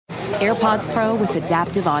AirPods Pro with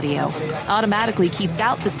adaptive audio automatically keeps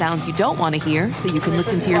out the sounds you don't want to hear so you can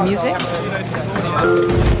listen to your music,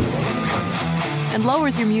 and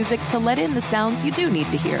lowers your music to let in the sounds you do need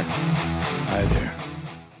to hear. Hi there.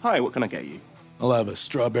 Hi, what can I get you? I'll have a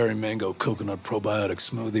strawberry mango coconut probiotic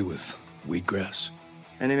smoothie with wheatgrass.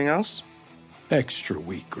 Anything else? Extra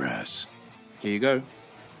wheatgrass. Here you go.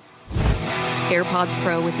 AirPods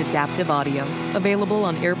Pro with adaptive audio. Available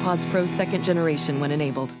on AirPods Pro 2nd generation when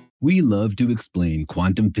enabled. We love to explain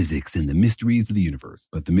quantum physics and the mysteries of the universe,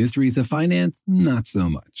 but the mysteries of finance, not so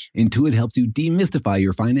much. Intuit helps you demystify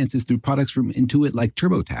your finances through products from Intuit like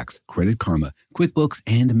TurboTax, Credit Karma, QuickBooks,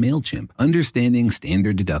 and MailChimp. Understanding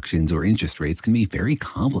standard deductions or interest rates can be very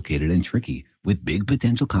complicated and tricky, with big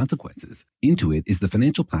potential consequences. Intuit is the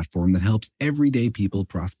financial platform that helps everyday people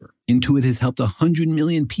prosper. Intuit has helped 100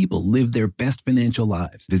 million people live their best financial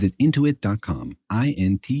lives. Visit Intuit.com,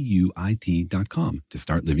 Intuit.com, to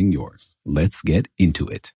start living yours. Let's get into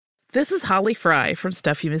it. This is Holly Fry from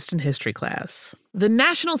Stuff You Missed in History class. The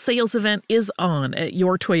national sales event is on at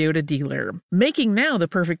your Toyota dealer, making now the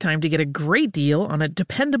perfect time to get a great deal on a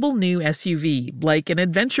dependable new SUV, like an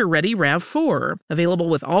adventure-ready RAV4. Available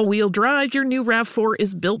with all-wheel drive, your new RAV4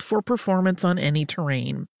 is built for performance on any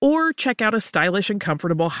terrain. Or check out a stylish and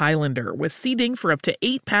comfortable Highlander with seating for up to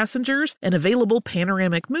 8 passengers and available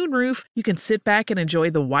panoramic moonroof. You can sit back and enjoy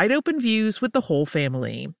the wide-open views with the whole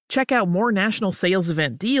family. Check out more national sales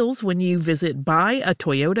event deals when you visit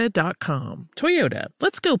buyatoyota.com. Toyota,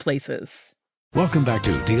 let's go places. Welcome back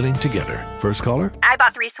to Dealing Together. First caller? I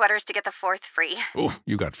bought 3 sweaters to get the 4th free. Oh,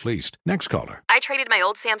 you got fleeced. Next caller? I traded my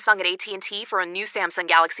old Samsung at AT&T for a new Samsung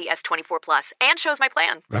Galaxy S24 Plus and chose my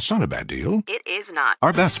plan. That's not a bad deal. It is not.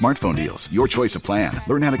 Our best smartphone deals. Your choice of plan.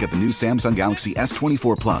 Learn how to get the new Samsung Galaxy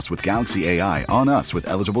S24 Plus with Galaxy AI on us with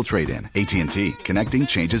eligible trade-in. AT&T. Connecting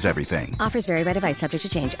changes everything. Offers vary by device. Subject to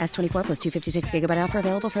change. S24 plus 256 gigabyte offer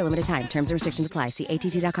available for a limited time. Terms and restrictions apply. See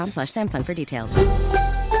att.com/Samsung for details.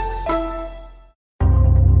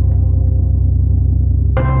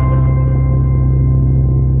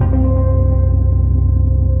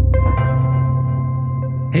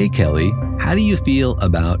 Hey, Kelly, how do you feel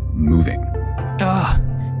about moving? Ugh,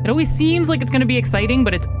 it always seems like it's going to be exciting,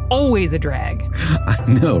 but it's always a drag. I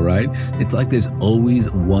know, right? It's like there's always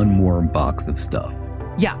one more box of stuff.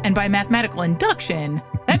 Yeah, and by mathematical induction,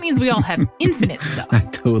 that means we all have infinite stuff.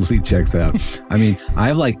 That totally checks out. I mean, I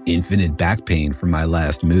have like infinite back pain from my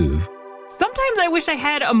last move. Sometimes I wish I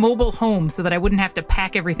had a mobile home so that I wouldn't have to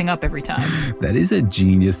pack everything up every time. That is a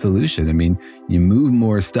genius solution. I mean, you move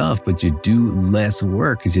more stuff, but you do less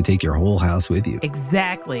work because you take your whole house with you.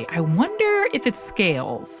 Exactly. I wonder if it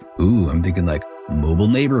scales. Ooh, I'm thinking like mobile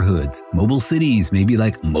neighborhoods, mobile cities, maybe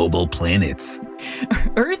like mobile planets.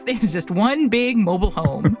 Earth is just one big mobile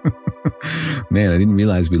home. Man, I didn't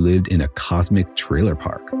realize we lived in a cosmic trailer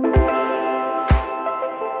park.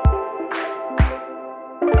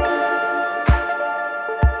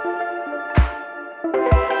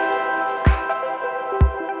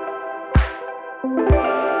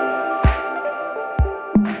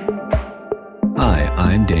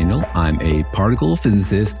 I'm Daniel. I'm a particle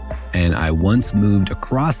physicist, and I once moved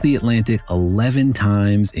across the Atlantic 11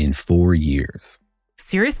 times in 4 years.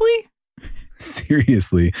 Seriously?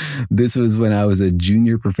 Seriously. This was when I was a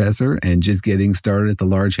junior professor and just getting started at the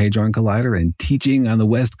Large Hadron Collider and teaching on the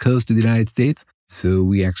west coast of the United States. So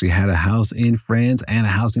we actually had a house in France and a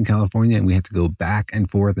house in California, and we had to go back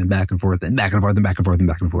and forth and back and forth and back and forth and back and forth and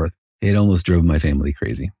back and forth. It almost drove my family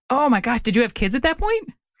crazy. Oh my gosh, did you have kids at that point?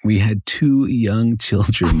 We had 2 young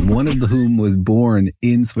children, one of whom was born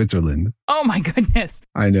in Switzerland. Oh my goodness.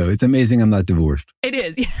 I know. It's amazing I'm not divorced. It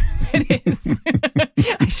is. Yeah, it is.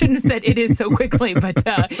 I shouldn't have said it is so quickly, but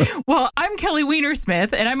well, I'm Kelly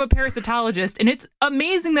Weinersmith and I'm a parasitologist, and it's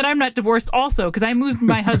amazing that I'm not divorced also because I moved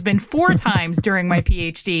my husband 4 times during my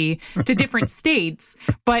PhD to different states.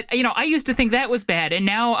 But, you know, I used to think that was bad, and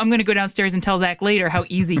now I'm going to go downstairs and tell Zach later how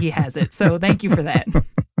easy he has it. So thank you for that.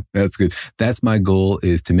 That's good. That's my goal,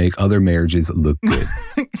 is to make other marriages look good.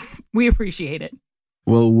 We appreciate it.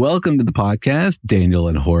 Well, welcome to the podcast, Daniel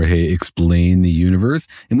and Jorge Explain the Universe,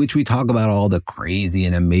 in which we talk about all the crazy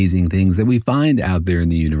and amazing things that we find out there in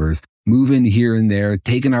the universe, moving here and there,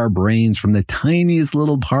 taking our brains from the tiniest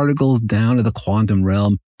little particles down to the quantum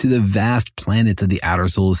realm, to the vast planets of the outer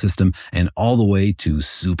solar system, and all the way to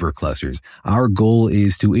superclusters. Our goal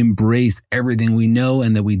is to embrace everything we know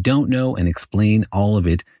and that we don't know and explain all of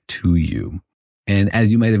it to you. And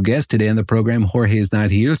as you might have guessed, today on the program, Jorge is not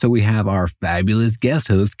here, so we have our fabulous guest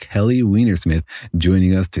host, Kelly Weinersmith,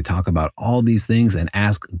 joining us to talk about all these things and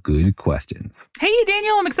ask good questions. Hey,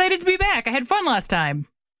 Daniel, I'm excited to be back. I had fun last time.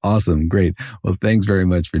 Awesome. Great. Well, thanks very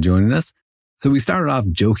much for joining us. So we started off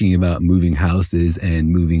joking about moving houses and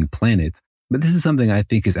moving planets, but this is something I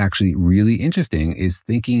think is actually really interesting, is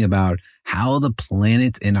thinking about how the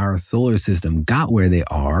planets in our solar system got where they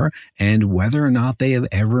are and whether or not they have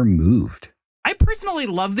ever moved. I personally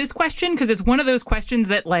love this question because it's one of those questions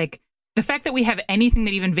that, like, the fact that we have anything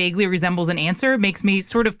that even vaguely resembles an answer makes me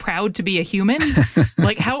sort of proud to be a human.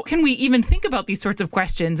 Like, how can we even think about these sorts of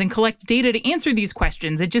questions and collect data to answer these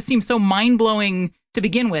questions? It just seems so mind-blowing to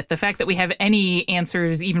begin with. The fact that we have any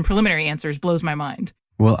answers, even preliminary answers, blows my mind.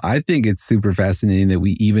 Well, I think it's super fascinating that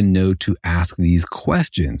we even know to ask these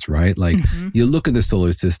questions, right? Like, you look at the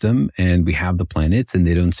solar system and we have the planets and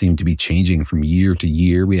they don't seem to be changing from year to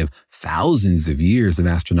year. We have thousands of years of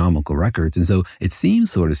astronomical records. And so it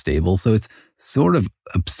seems sort of stable. So it's sort of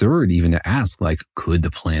absurd even to ask, like, could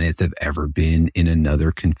the planets have ever been in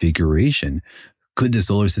another configuration? Could the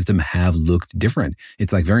solar system have looked different?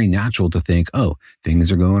 It's like very natural to think, oh,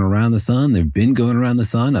 things are going around the sun. They've been going around the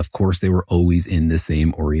sun. Of course, they were always in the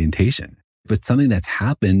same orientation. But something that's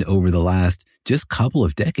happened over the last just couple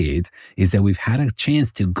of decades is that we've had a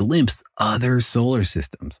chance to glimpse other solar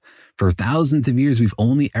systems. For thousands of years, we've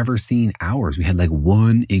only ever seen ours. We had like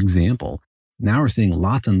one example. Now we're seeing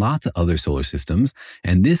lots and lots of other solar systems.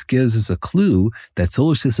 And this gives us a clue that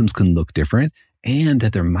solar systems can look different and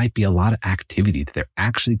that there might be a lot of activity, that they're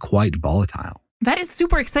actually quite volatile. That is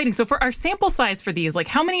super exciting. So for our sample size for these, like,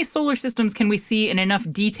 how many solar systems can we see in enough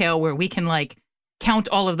detail where we can, like, count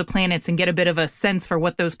all of the planets and get a bit of a sense for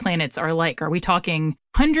what those planets are like? Are we talking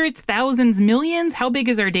hundreds, thousands, millions? How big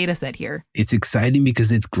is our data set here? It's exciting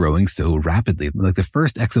because it's growing so rapidly. Like, the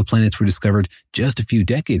first exoplanets were discovered just a few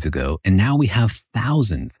decades ago, and now we have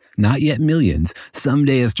thousands, not yet millions.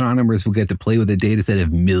 Someday astronomers will get to play with a data set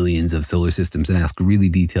of millions of solar systems and ask really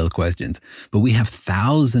detailed questions. But we have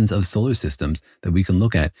thousands of solar systems that we can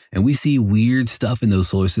look at, and we see weird stuff in those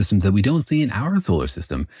solar systems that we don't see in our solar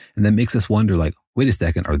system. And that makes us wonder, like, wait a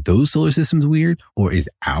second, are those solar systems weird, or is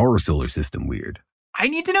our solar system weird? I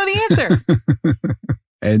need to know the answer.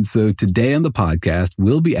 And so today on the podcast,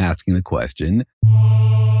 we'll be asking the question,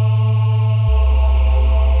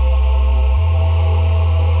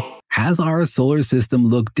 has our solar system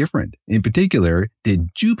looked different? In particular,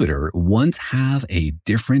 did Jupiter once have a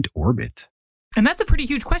different orbit? And that's a pretty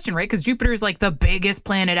huge question, right? Because Jupiter is like the biggest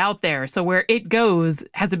planet out there. So where it goes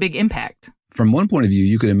has a big impact. From one point of view,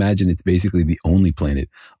 you could imagine it's basically the only planet.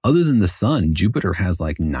 Other than the sun, Jupiter has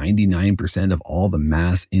like 99% of all the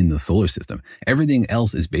mass in the solar system. Everything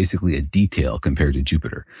else is basically a detail compared to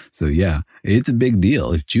Jupiter. So yeah, it's a big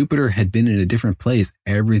deal. If Jupiter had been in a different place,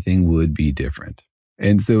 everything would be different.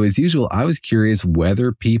 And so as usual, I was curious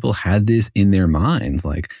whether people had this in their minds.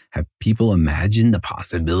 Like, have people imagined the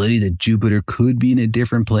possibility that Jupiter could be in a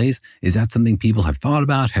different place? Is that something people have thought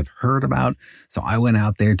about, have heard about? So I went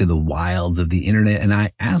out there to the wilds of the internet and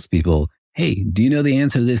I asked people, hey, do you know the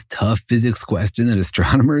answer to this tough physics question that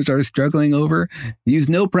astronomers are struggling over? Use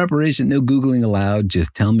no preparation, no Googling allowed.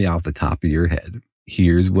 Just tell me off the top of your head.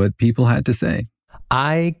 Here's what people had to say.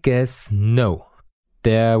 I guess no.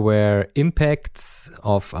 There were impacts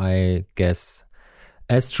of, I guess,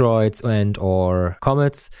 asteroids and or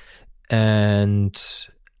comets, and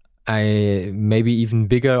maybe even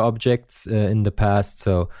bigger objects in the past.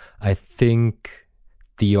 So I think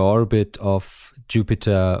the orbit of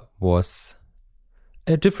Jupiter was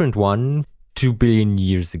a different one 2 billion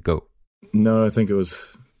years ago. No, I think it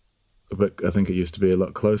was I think it used to be a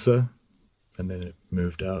lot closer, and then it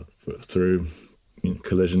moved out through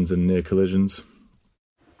collisions and near collisions.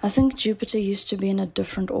 I think Jupiter used to be in a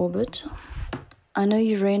different orbit. I know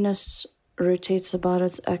Uranus rotates about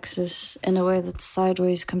its axis in a way that's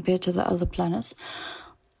sideways compared to the other planets.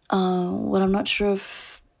 What I'm not sure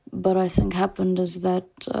of, but I think happened is that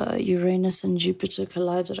Uranus and Jupiter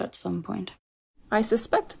collided at some point. I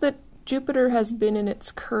suspect that Jupiter has been in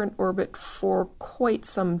its current orbit for quite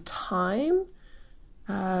some time.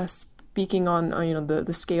 Speaking on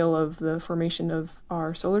the scale of the formation of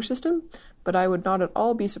our solar system, but I would not at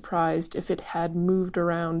all be surprised if it had moved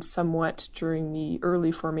around somewhat during the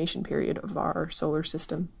early formation period of our solar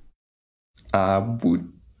system. I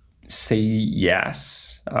would say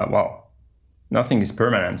yes. Well, nothing is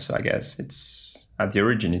permanent, so I guess it's at the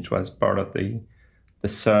origin it was part of the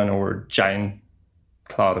sun or giant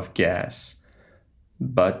cloud of gas.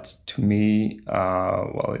 But to me,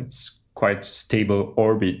 it's quite stable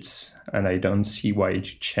orbits, and I don't see why it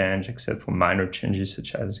should change except for minor changes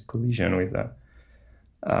such as collision with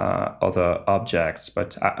other objects.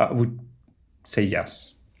 But I would say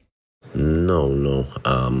yes. No.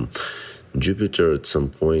 Jupiter at some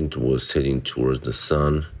point was heading towards the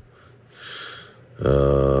sun.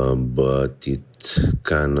 but it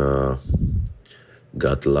kind of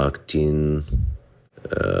got locked in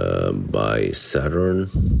by Saturn,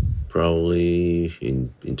 probably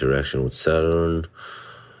in interaction with Saturn,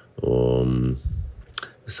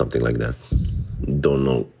 something like that. Don't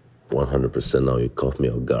know 100% now. You caught me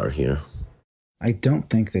off guard here. I don't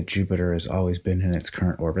think that Jupiter has always been in its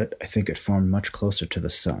current orbit. I think it formed much closer to the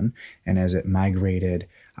sun, and as it migrated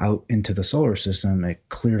out into the solar system, it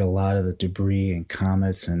cleared a lot of the debris and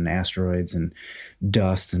comets and asteroids and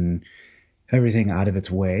dust and everything out of its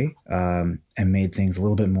way, and made things a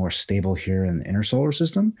little bit more stable here in the inner solar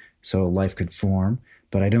system, so life could form.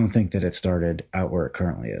 But I don't think that it started out where it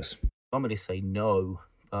currently is. I'm going to say no,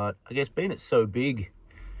 but I guess being it's so big,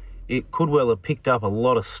 it could well have picked up a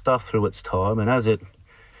lot of stuff through its time, and as it,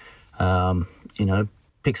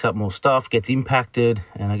 picks up more stuff, gets impacted,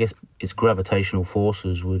 and I guess its gravitational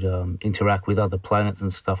forces would interact with other planets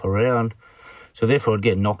and stuff around. So therefore it'd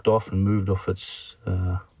get knocked off and moved off its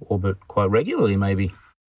orbit quite regularly, maybe.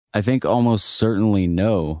 I think almost certainly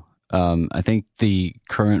no. I think the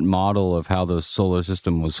current model of how the solar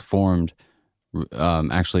system was formed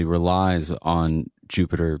actually relies on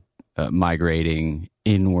Jupiter migrating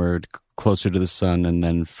inward closer to the sun and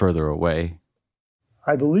then further away.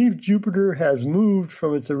 I believe Jupiter has moved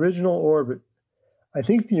from its original orbit. I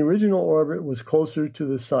think the original orbit was closer to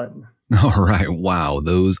the sun. All right. Wow.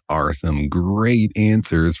 Those are some great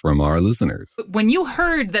answers from our listeners. When you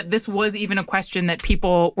heard that this was even a question that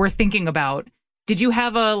people were thinking about, did you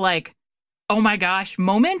have a oh my gosh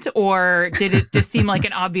moment, or did it just seem like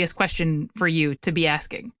an obvious question for you to be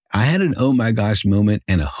asking? I had an oh my gosh moment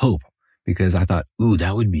and a hope, because I thought, ooh,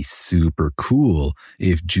 that would be super cool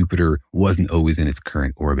if Jupiter wasn't always in its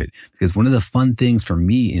current orbit. Because one of the fun things for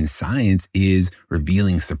me in science is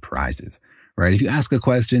revealing surprises, right? If you ask a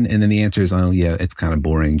question and then the answer is, oh yeah, it's kind of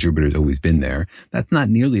boring, Jupiter's always been there, that's not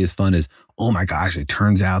nearly as fun as, oh my gosh, it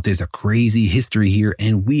turns out there's a crazy history here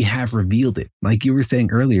and we have revealed it. Like you were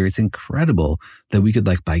saying earlier, it's incredible that we could,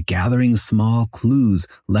 by gathering small clues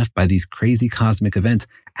left by these crazy cosmic events,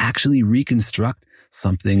 actually reconstruct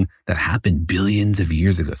something that happened billions of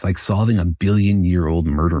years ago. It's like solving a billion-year-old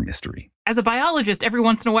murder mystery. As a biologist, every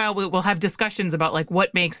once in a while, we'll have discussions about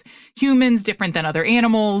what makes humans different than other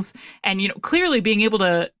animals. And, clearly being able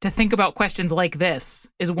to think about questions like this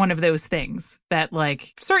is one of those things that,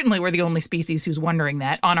 certainly we're the only species who's wondering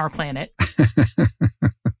that on our planet.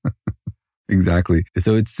 Exactly.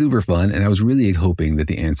 So it's super fun. And I was really hoping that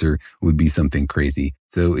the answer would be something crazy.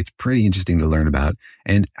 So it's pretty interesting to learn about.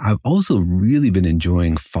 And I've also really been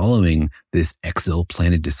enjoying following this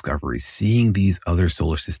exoplanet discovery, seeing these other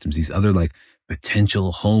solar systems, these other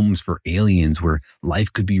potential homes for aliens where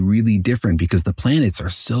life could be really different because the planets are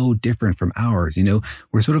so different from ours.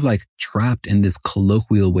 We're sort of trapped in this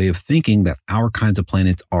colloquial way of thinking that our kinds of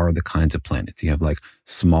planets are the kinds of planets. You have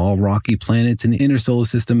small rocky planets in the inner solar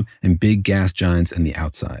system and big gas giants in the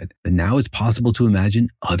outside. But now it's possible to imagine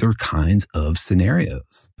other kinds of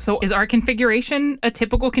scenarios. So is our configuration a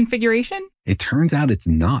typical configuration? It turns out it's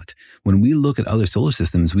not. When we look at other solar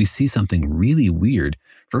systems, we see something really weird.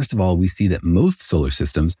 First of all, we see that most solar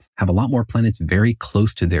systems have a lot more planets very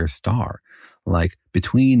close to their star.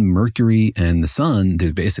 Between Mercury and the sun,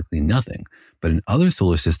 there's basically nothing. But in other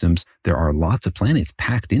solar systems, there are lots of planets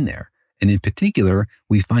packed in there. And in particular,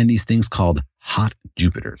 we find these things called hot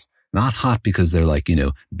Jupiters. Not hot because they're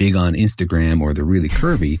big on Instagram or they're really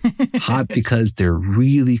curvy. Hot because they're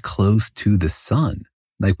really close to the sun.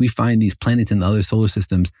 We find these planets in the other solar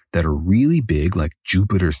systems that are really big, like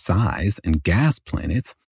Jupiter size and gas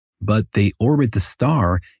planets, but they orbit the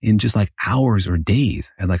star in just hours or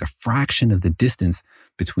days at a fraction of the distance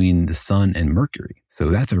between the sun and Mercury. So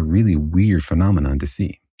that's a really weird phenomenon to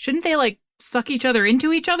see. Shouldn't they suck each other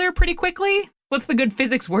into each other pretty quickly? What's the good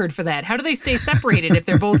physics word for that? How do they stay separated if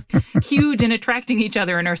they're both huge and attracting each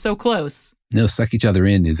other and are so close? No, suck each other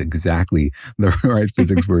in is exactly the right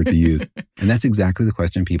physics word to use. And that's exactly the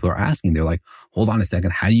question people are asking. They're like, hold on a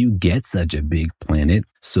second, how do you get such a big planet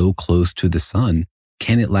so close to the sun?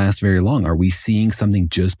 Can it last very long? Are we seeing something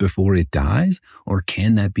just before it dies? Or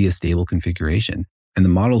can that be a stable configuration? And the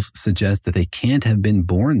models suggest that they can't have been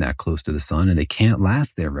born that close to the sun and they can't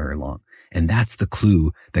last there very long. And that's the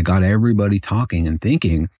clue that got everybody talking and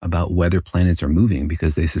thinking about whether planets are moving,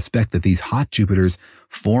 because they suspect that these hot Jupiters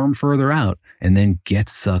form further out and then get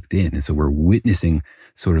sucked in. And so we're witnessing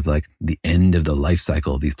sort of the end of the life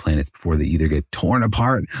cycle of these planets before they either get torn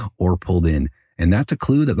apart or pulled in. And that's a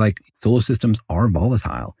clue that solar systems are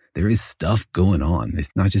volatile. There is stuff going on. It's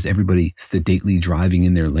not just everybody sedately driving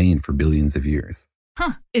in their lane for billions of years.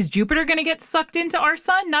 Huh. Is Jupiter going to get sucked into our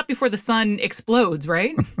sun? Not before the sun explodes,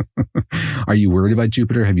 right? Are you worried about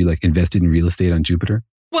Jupiter? Have you invested in real estate on Jupiter?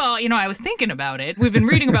 Well, I was thinking about it. We've been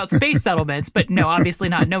reading about space settlements, but no, obviously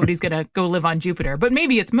not. Nobody's going to go live on Jupiter, but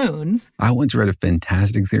maybe it's moons. I once read a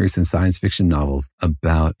fantastic series of science fiction novels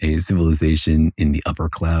about a civilization in the upper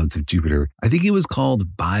clouds of Jupiter. I think it was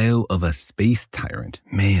called Bio of a Space Tyrant.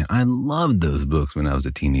 Man, I loved those books when I was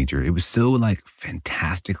a teenager. It was so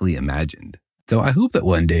fantastically imagined. So I hope that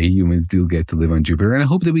one day humans do get to live on Jupiter, and I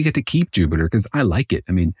hope that we get to keep Jupiter because I like it.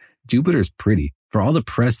 I mean, Jupiter's pretty. For all the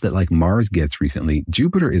press that Mars gets recently,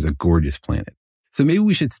 Jupiter is a gorgeous planet. So maybe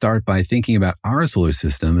we should start by thinking about our solar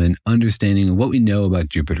system and understanding what we know about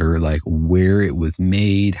Jupiter, where it was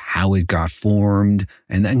made, how it got formed,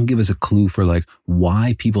 and that can give us a clue for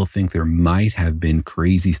why people think there might have been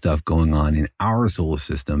crazy stuff going on in our solar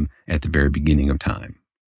system at the very beginning of time.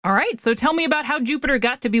 All right, so tell me about how Jupiter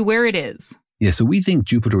got to be where it is. Yeah, so we think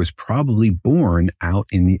Jupiter was probably born out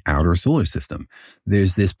in the outer solar system.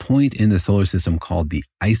 There's this point in the solar system called the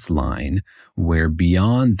ice line, where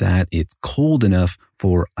beyond that, it's cold enough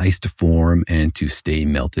for ice to form and to stay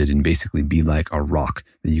melted and basically be like a rock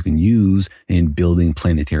that you can use in building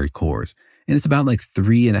planetary cores. And it's about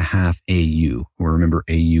 3.5 AU, where remember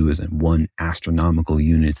AU is 1 astronomical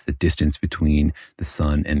unit. It's the distance between the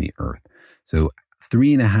sun and the Earth. So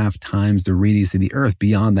 3.5 times the radius of the Earth.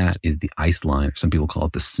 Beyond that is the ice line, or some people call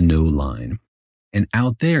it the snow line. And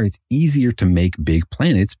out there, it's easier to make big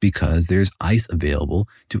planets because there's ice available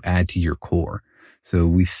to add to your core. So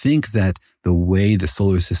we think that the way the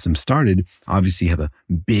solar system started, obviously you have a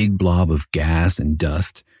big blob of gas and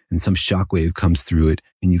dust, and some shock wave comes through it,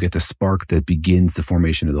 and you get the spark that begins the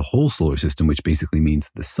formation of the whole solar system, which basically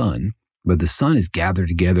means the sun. But the sun has gathered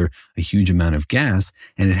together a huge amount of gas,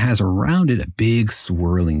 and it has around it a big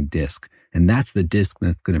swirling disk. And that's the disk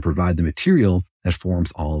that's going to provide the material that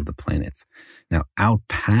forms all of the planets. Now, out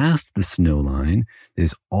past the snow line,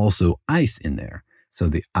 there's also ice in there. So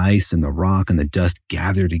the ice and the rock and the dust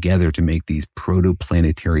gather together to make these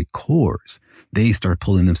protoplanetary cores. They start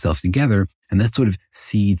pulling themselves together, and that sort of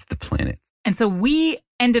seeds the planets. And so we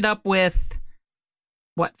ended up with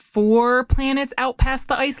 4 planets out past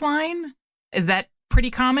the ice line? Is that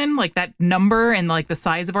pretty common? That number and the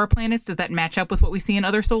size of our planets, does that match up with what we see in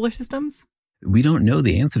other solar systems? We don't know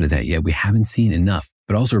the answer to that yet. We haven't seen enough.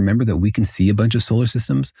 But also remember that we can see a bunch of solar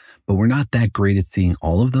systems, but we're not that great at seeing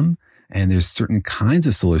all of them. And there's certain kinds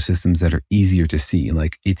of solar systems that are easier to see.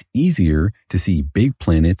 It's easier to see big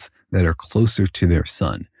planets that are closer to their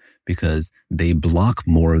sun because they block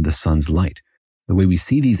more of the sun's light. The way we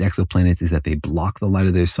see these exoplanets is that they block the light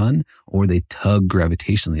of their sun or they tug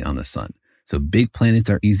gravitationally on the sun. So big planets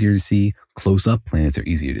are easier to see, close-up planets are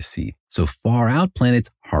easier to see. So far-out planets,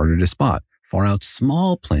 harder to spot. Far-out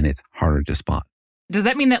small planets, harder to spot. Does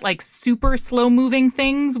that mean that super slow-moving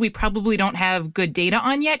things we probably don't have good data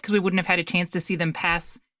on yet because we wouldn't have had a chance to see them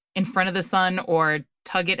pass in front of the sun or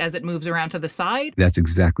tug it as it moves around to the side? That's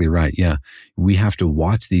exactly right. Yeah. We have to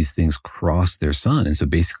watch these things cross their sun. And so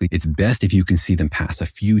basically it's best if you can see them pass a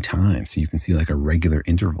few times. So you can see a regular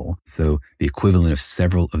interval. So the equivalent of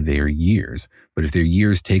several of their years. But if their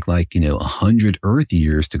years take 100 Earth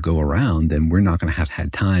years to go around, then we're not going to have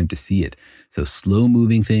had time to see it. So slow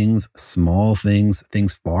moving things, small things,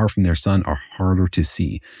 things far from their sun are harder to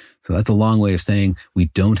see. So that's a long way of saying we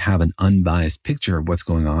don't have an unbiased picture of what's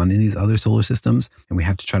going on in these other solar systems. And we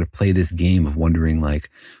have to try to play this game of wondering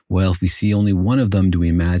well, if we see only one of them, do we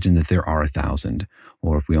imagine that there are 1,000?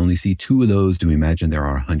 Or if we only see 2 of those, do we imagine there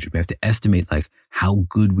are 100? We have to estimate how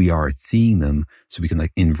good we are at seeing them so we can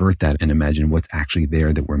invert that and imagine what's actually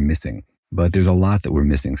there that we're missing. But there's a lot that we're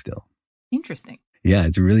missing still. Interesting. Yeah,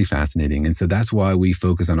 it's really fascinating. And so that's why we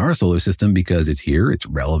focus on our solar system, because it's here, it's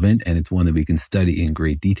relevant, and it's one that we can study in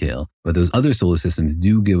great detail. But those other solar systems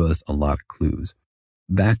do give us a lot of clues.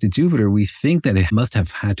 Back to Jupiter, we think that it must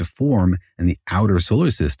have had to form in the outer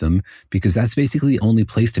solar system because that's basically the only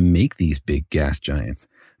place to make these big gas giants.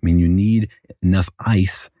 I mean, you need enough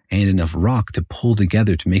ice and enough rock to pull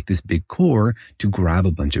together to make this big core to grab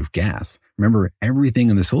a bunch of gas. Remember, everything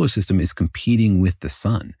in the solar system is competing with the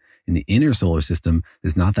sun. In the inner solar system,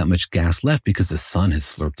 there's not that much gas left because the sun has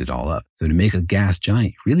slurped it all up. So to make a gas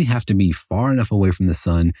giant, you really have to be far enough away from the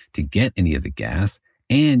sun to get any of the gas,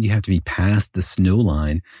 and you have to be past the snow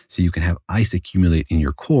line so you can have ice accumulate in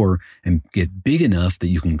your core and get big enough that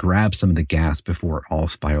you can grab some of the gas before it all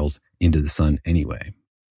spirals into the sun anyway.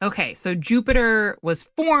 Okay, so Jupiter was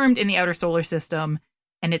formed in the outer solar system,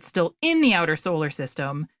 and it's still in the outer solar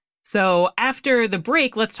system. So after the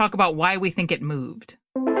break, let's talk about why we think it moved.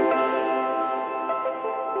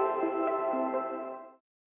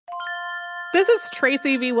 This is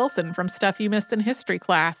Tracy V. Wilson from Stuff You Missed in History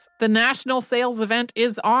class. The national sales event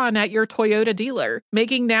is on at your Toyota dealer,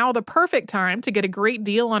 making now the perfect time to get a great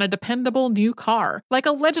deal on a dependable new car. Like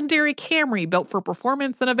a legendary Camry built for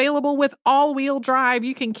performance and available with all-wheel drive,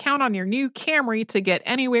 you can count on your new Camry to get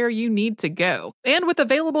anywhere you need to go. And with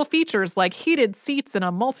available features like heated seats and a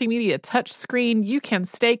multimedia touchscreen, you can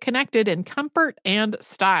stay connected in comfort and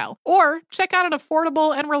style. Or check out an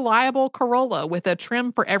affordable and reliable Corolla with a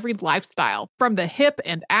trim for every lifestyle. From the hip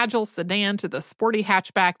and agile sedan to the sporty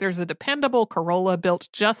hatchback, there's a dependable Corolla built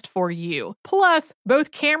just for you. Plus, both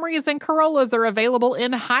Camrys and Corollas are available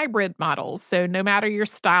in hybrid models, so no matter your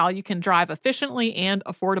style, you can drive efficiently and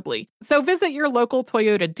affordably. So visit your local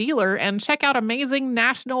Toyota dealer and check out amazing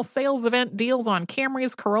national sales event deals on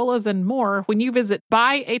Camrys, Corollas, and more when you visit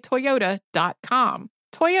buyatoyota.com.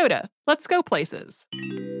 Toyota, let's go places.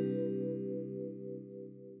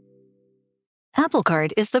 Apple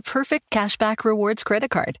Card is the perfect cashback rewards credit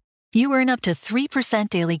card. You earn up to 3%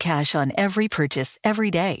 daily cash on every purchase every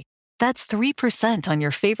day. That's 3% on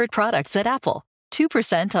your favorite products at Apple,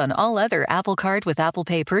 2% on all other Apple Card with Apple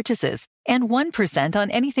Pay purchases, and 1% on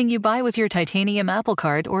anything you buy with your titanium Apple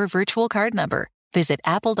Card or virtual card number. Visit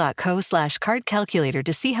apple.co/card calculator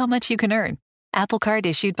to see how much you can earn. Apple Card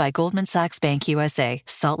issued by Goldman Sachs Bank USA,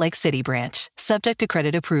 Salt Lake City branch. Subject to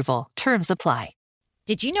credit approval. Terms apply.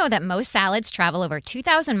 Did you know that most salads travel over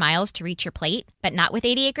 2,000 miles to reach your plate? But not with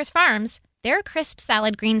 80 Acres Farms. Their crisp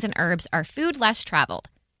salad greens and herbs are food less traveled,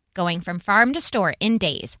 going from farm to store in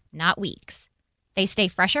days, not weeks. They stay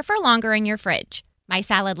fresher for longer in your fridge. My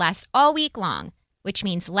salad lasts all week long, which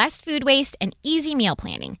means less food waste and easy meal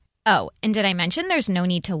planning. Oh, and did I mention there's no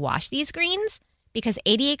need to wash these greens? Because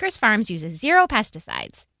 80 Acres Farms uses 0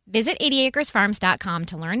 pesticides. Visit 80acresfarms.com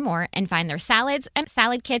to learn more and find their salads and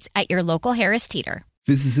salad kits at your local Harris Teeter.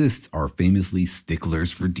 Physicists are famously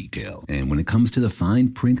sticklers for detail, and when it comes to the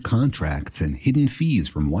fine print contracts and hidden fees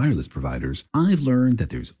from wireless providers, I've learned that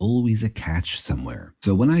there's always a catch somewhere.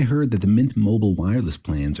 So when I heard that the Mint Mobile wireless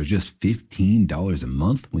plans are just $15 a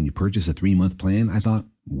month when you purchase a 3-month plan, I thought,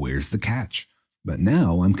 where's the catch? But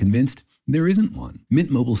now I'm convinced there isn't one.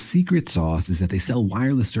 Mint Mobile's secret sauce is that they sell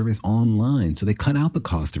wireless service online, so they cut out the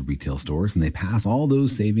cost of retail stores and they pass all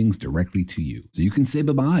those savings directly to you. So you can say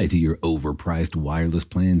bye-bye to your overpriced wireless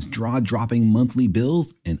plans, jaw-dropping monthly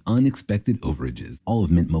bills, and unexpected overages. All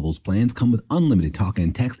of Mint Mobile's plans come with unlimited talk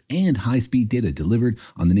and text and high-speed data delivered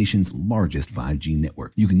on the nation's largest 5G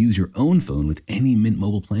network. You can use your own phone with any Mint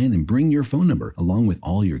Mobile plan and bring your phone number along with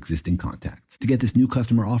all your existing contacts. To get this new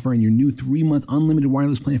customer offer and your new 3-month unlimited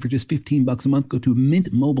wireless plan for just $15 a month, go to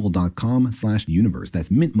mintmobile.com/universe. That's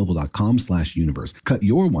mintmobile.com/universe. Cut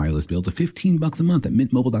your wireless bill to $15 a month at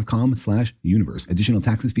mintmobile.com/universe. Additional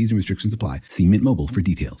taxes, fees, and restrictions apply. See Mint Mobile for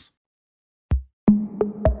details.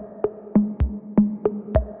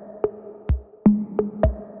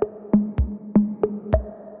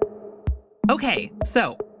 Okay,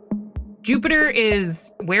 so Jupiter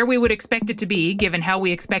is where we would expect it to be, given how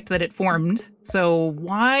we expect that it formed. So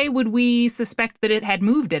why would we suspect that it had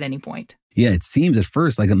moved at any point? Yeah, it seems at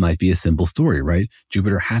first like it might be a simple story, right?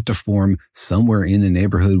 Jupiter had to form somewhere in the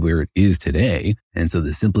neighborhood where it is today. And so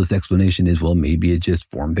the simplest explanation is, well, maybe it just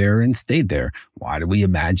formed there and stayed there. Why do we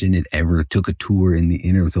imagine it ever took a tour in the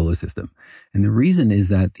inner solar system? And the reason is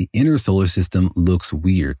that the inner solar system looks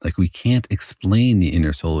weird. Like we can't explain the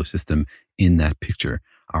inner solar system in that picture.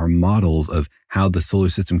 Our models of how the solar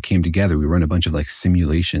system came together, we run a bunch of like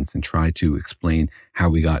simulations and try to explain how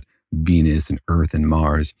we got Venus and Earth and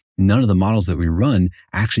Mars. None of the models that we run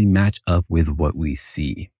actually match up with what we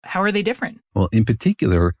see. How are they different? Well, in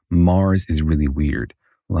particular, Mars is really weird.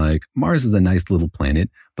 Like Mars is a nice little planet,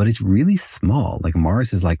 but it's really small. Like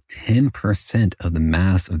Mars is like 10% of the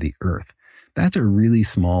mass of the Earth. That's a really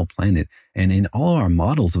small planet. And in all our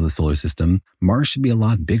models of the solar system, Mars should be a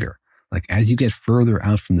lot bigger. Like as you get further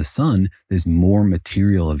out from the sun, there's more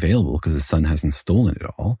material available because the sun hasn't stolen it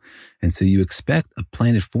all. And so you expect a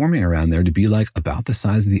planet forming around there to be like about the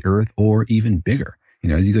size of the Earth or even bigger. You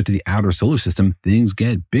know, as you go to the outer solar system, things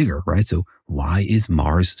get bigger, right? So why is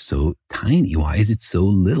Mars so tiny? Why is it so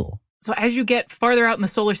little? So as you get farther out in the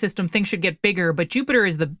solar system, things should get bigger, but Jupiter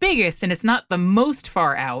is the biggest and it's not the most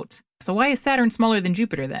far out. So why is Saturn smaller than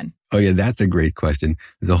Jupiter then? Oh yeah, that's a great question.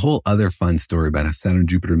 There's a whole other fun story about how Saturn and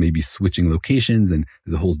Jupiter may be switching locations, and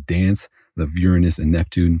there's a whole dance of Uranus and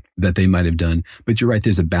Neptune that they might have done. But you're right,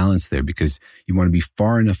 there's a balance there because you want to be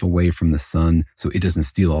far enough away from the sun so it doesn't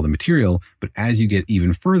steal all the material. But as you get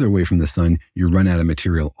even further away from the sun, you run out of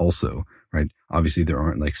material also, right? Obviously, there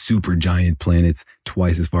aren't like super giant planets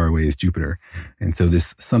twice as far away as Jupiter. And so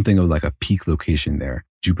there's something of like a peak location there.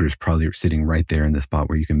 Jupiter's probably sitting right there in the spot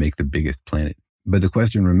where you can make the biggest planet. But the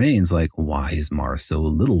question remains, like, why is Mars so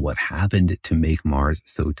little? What happened to make Mars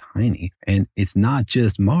so tiny? And it's not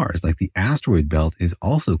just Mars. Like, the asteroid belt is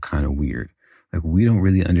also kind of weird. Like, we don't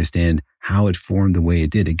really understand how it formed the way it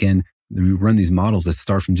did. Again, we run these models that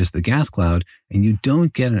start from just the gas cloud, and you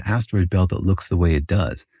don't get an asteroid belt that looks the way it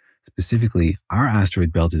does. Specifically, our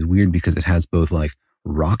asteroid belt is weird because it has both like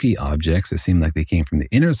rocky objects that seem like they came from the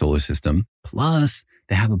inner solar system, plus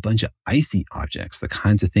they have a bunch of icy objects, the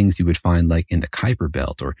kinds of things you would find like in the Kuiper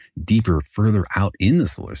belt or deeper, further out in the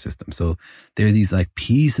solar system. So there are these like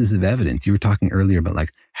pieces of evidence. You were talking earlier about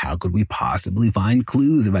like, how could we possibly find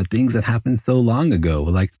clues about things that happened so long ago?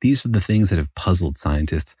 Like, these are the things that have puzzled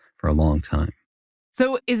scientists for a long time.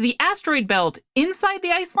 So is the asteroid belt inside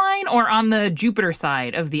the ice line or on the Jupiter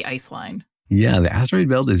side of the ice line? Yeah, the asteroid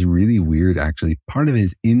belt is really weird, actually. Part of it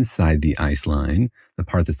is inside the ice line, the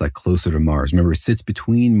part that's like closer to Mars. Remember, it sits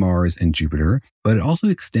between Mars and Jupiter, but it also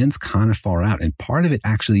extends kind of far out. And part of it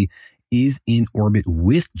actually is in orbit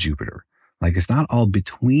with Jupiter. Like, it's not all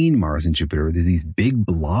between Mars and Jupiter. There's these big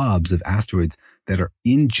blobs of asteroids that are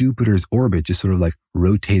in Jupiter's orbit, just sort of like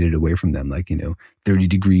rotated away from them, like, 30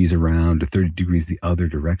 degrees around or 30 degrees the other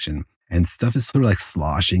direction. And stuff is sort of like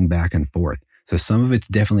sloshing back and forth. So some of it's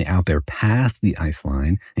definitely out there past the ice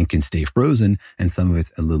line and can stay frozen, and some of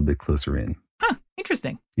it's a little bit closer in. Huh,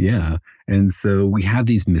 interesting. Yeah. And so we have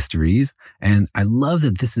these mysteries, and I love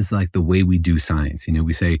that this is like the way we do science.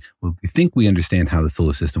 We say, well, we think we understand how the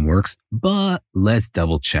solar system works, but let's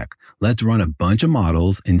double check. Let's run a bunch of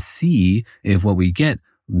models and see if what we get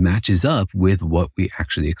matches up with what we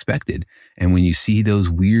actually expected. And when you see those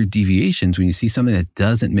weird deviations, when you see something that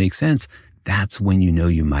doesn't make sense, that's when you know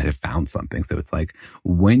you might have found something. So it's like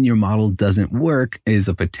when your model doesn't work is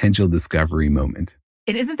a potential discovery moment.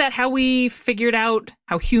 And isn't that how humans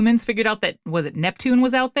figured out that, was it Neptune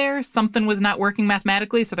was out there? Something was not working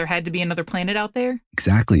mathematically, so there had to be another planet out there?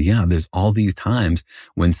 Exactly, yeah. There's all these times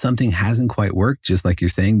when something hasn't quite worked, just like you're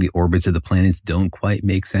saying, the orbits of the planets don't quite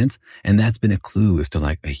make sense. And that's been a clue as to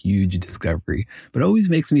like a huge discovery. But it always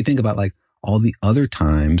makes me think about like all the other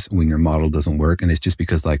times when your model doesn't work, and it's just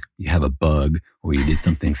because like you have a bug or you did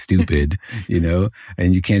something stupid,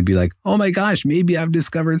 and you can't be like, oh my gosh, maybe I've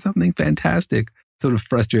discovered something fantastic. Sort of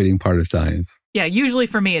frustrating part of science. Yeah, usually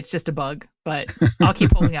for me, it's just a bug, but I'll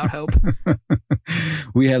keep holding out hope.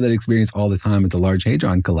 We have that experience all the time at the Large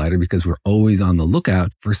Hadron Collider because we're always on the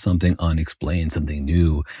lookout for something unexplained, something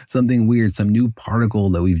new, something weird, some new particle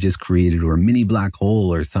that we've just created or a mini black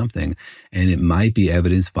hole or something. And it might be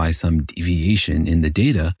evidenced by some deviation in the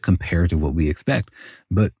data compared to what we expect.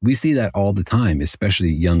 But we see that all the time, especially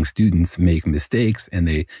young students make mistakes and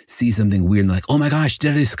they see something weird and they're like, oh my gosh,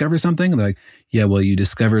 did I discover something? And they're like, yeah, well, you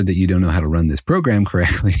discovered that you don't know how to run this program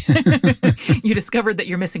correctly. You discovered that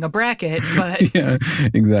you're missing a bracket, but... Yeah,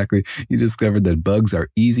 exactly. You discovered that bugs are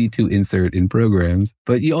easy to insert in programs,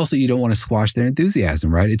 but you don't want to squash their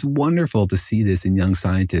enthusiasm, right? It's wonderful to see this in young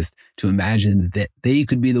scientists, to imagine that they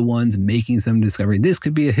could be the ones making some discovery. This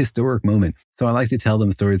could be a historic moment. So I like to tell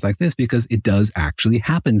them stories like this because it does actually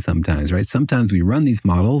happen sometimes, right? Sometimes we run these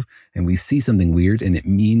models and we see something weird and it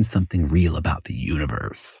means something real about the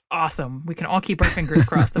universe. Awesome. We can all keep our fingers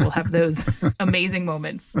crossed that we'll have those amazing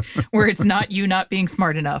moments where it's not you not being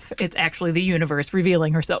smart enough. It's actually the universe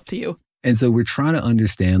revealing herself to you. And so we're trying to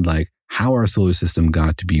understand like how our solar system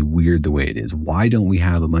got to be weird the way it is. Why don't we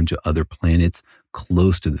have a bunch of other planets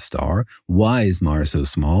close to the star? Why is Mars so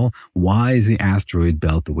small? Why is the asteroid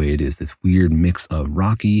belt the way it is, this weird mix of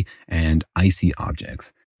rocky and icy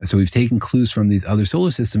objects? So we've taken clues from these other solar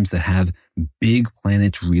systems that have big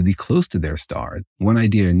planets really close to their stars. One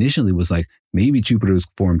idea initially was like, maybe Jupiter was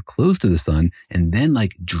formed close to the sun and then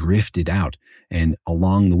like drifted out and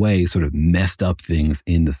along the way sort of messed up things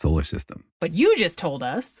in the solar system. But you just told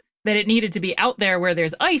us that it needed to be out there where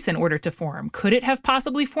there's ice in order to form. Could it have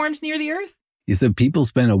possibly formed near the Earth? So people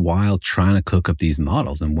spend a while trying to cook up these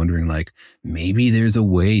models and wondering like, maybe there's a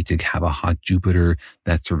way to have a hot Jupiter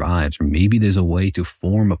that survives, or maybe there's a way to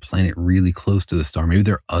form a planet really close to the star. Maybe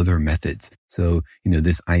there are other methods. So,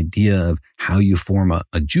 this idea of how you form a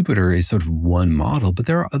Jupiter is sort of one model, but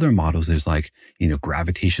there are other models. There's like,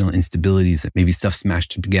 gravitational instabilities that maybe stuff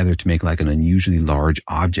smashed together to make like an unusually large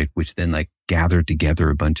object, which then like gathered together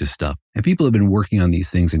a bunch of stuff. And people have been working on these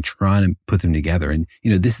things and trying to put them together. And,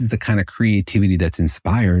 this is the kind of creativity that's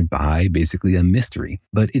inspired by basically a mystery,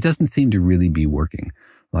 but it doesn't seem to really be working.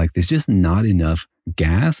 Like there's just not enough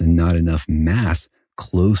gas and not enough mass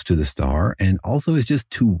close to the star. And also it's just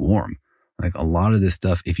too warm. Like a lot of this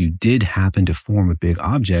stuff, if you did happen to form a big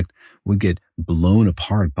object, would get blown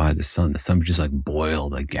apart by the sun. The sun would just like boil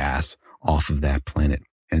the gas off of that planet.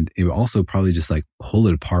 And it would also probably just like pull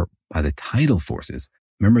it apart by the tidal forces.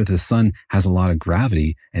 Remember, the sun has a lot of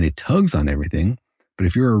gravity and it tugs on everything. But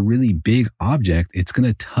if you're a really big object, it's going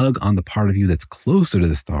to tug on the part of you that's closer to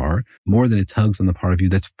the star more than it tugs on the part of you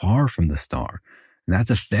that's far from the star. And that's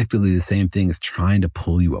effectively the same thing as trying to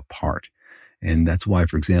pull you apart. And that's why,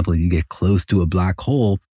 for example, if you get close to a black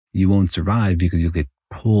hole, you won't survive because you'll get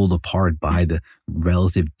pulled apart by the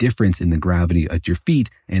relative difference in the gravity at your feet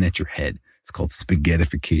and at your head. It's called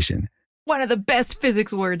spaghettification. One of the best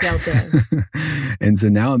physics words out there. And so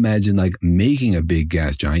now imagine like making a big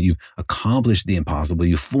gas giant. You've accomplished the impossible.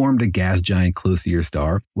 You formed a gas giant close to your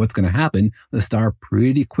star. What's going to happen? The star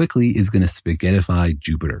pretty quickly is going to spaghettify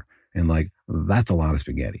Jupiter. And like, that's a lot of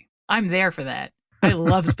spaghetti. I'm there for that. I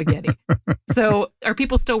love spaghetti. So are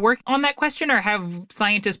people still working on that question, or have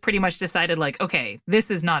scientists pretty much decided like, okay,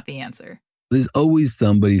 this is not the answer? There's always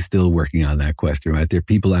somebody still working on that question, right? There are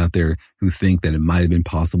people out there who think that it might have been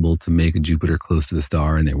possible to make a Jupiter close to the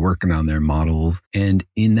star, and they're working on their models. And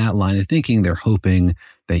in that line of thinking, they're hoping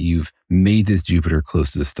that you've made this Jupiter close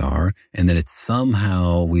to the star and that it's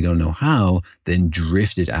somehow, we don't know how, then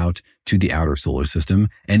drifted out to the outer solar system.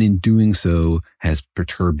 And in doing so has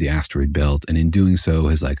perturbed the asteroid belt. And in doing so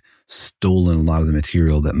has like stolen a lot of the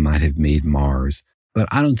material that might have made Mars. But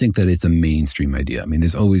I don't think that it's a mainstream idea. I mean,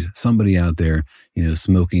 there's always somebody out there,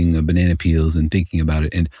 smoking banana peels and thinking about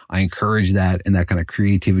it. And I encourage that. And that kind of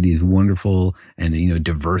creativity is wonderful. And,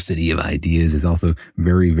 diversity of ideas is also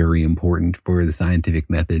very, very important for the scientific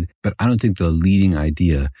method. But I don't think the leading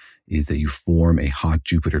idea is that you form a hot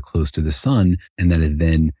Jupiter close to the sun and that it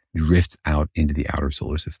then drifts out into the outer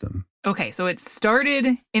solar system. Okay, so it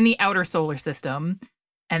started in the outer solar system.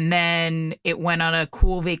 And then it went on a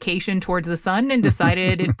cool vacation towards the sun and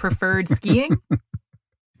decided it preferred skiing.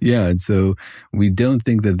 Yeah. And so we don't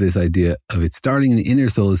think that this idea of it starting in the inner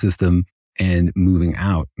solar system and moving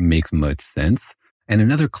out makes much sense. And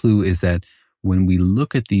another clue is that when we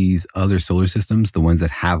look at these other solar systems, the ones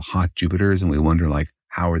that have hot Jupiters, and we wonder like,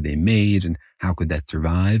 how are they made and how could that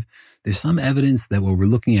survive? There's some evidence that what we're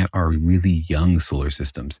looking at are really young solar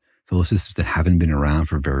systems that haven't been around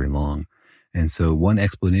for very long. And so one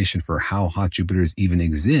explanation for how hot Jupiters even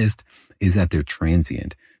exist is that they're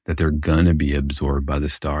transient, that they're going to be absorbed by the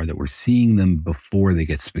star, that we're seeing them before they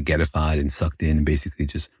get spaghettified and sucked in and basically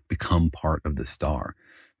just become part of the star,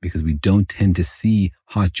 because we don't tend to see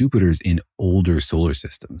hot Jupiters in older solar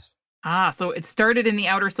systems. So it started in the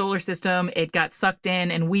outer solar system, it got sucked in,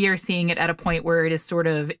 and we are seeing it at a point where it is sort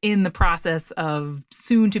of in the process of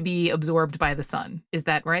soon to be absorbed by the sun. Is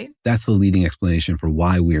that right? That's the leading explanation for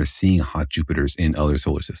why we are seeing hot Jupiters in other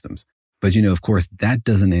solar systems. But, of course, that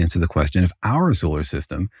doesn't answer the question of our solar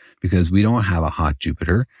system, because we don't have a hot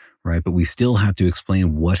Jupiter, right? But we still have to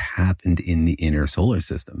explain what happened in the inner solar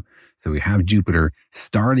system. So we have Jupiter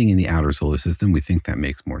starting in the outer solar system. We think that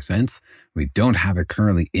makes more sense. We don't have it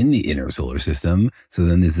currently in the inner solar system. So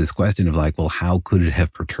then there's this question of like, well, how could it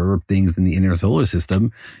have perturbed things in the inner solar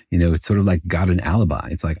system? It's sort of like got an alibi.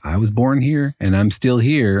 It's like, I was born here and I'm still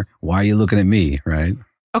here. Why are you looking at me, right?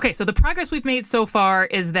 Okay, so the progress we've made so far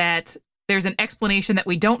is that there's an explanation that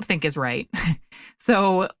we don't think is right.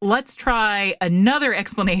 So let's try another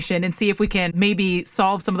explanation and see if we can maybe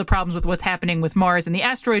solve some of the problems with what's happening with Mars and the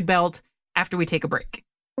asteroid belt after we take a break.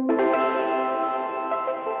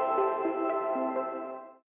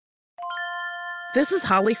 This is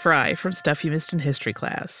Holly Fry from Stuff You Missed in History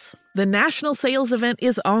class. The national sales event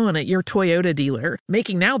is on at your Toyota dealer,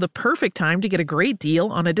 making now the perfect time to get a great deal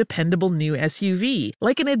on a dependable new SUV,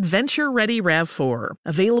 like an adventure-ready RAV4.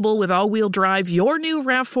 Available with all-wheel drive, your new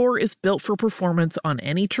RAV4 is built for performance on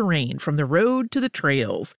any terrain, from the road to the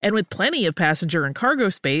trails. And with plenty of passenger and cargo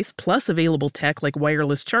space, plus available tech like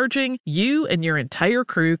wireless charging, you and your entire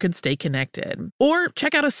crew can stay connected. Or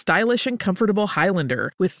check out a stylish and comfortable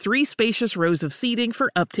Highlander with 3 spacious rows of seating for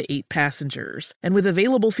up to 8 passengers. And with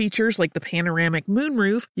available features like the panoramic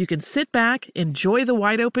moonroof, you can sit back, enjoy the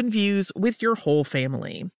wide open views with your whole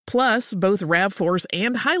family. Plus, both RAV4s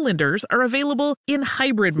and Highlanders are available in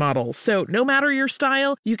hybrid models, so no matter your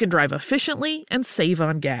style, you can drive efficiently and save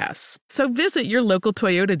on gas. So visit your local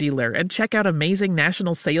Toyota dealer and check out amazing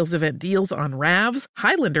national sales event deals on RAVs,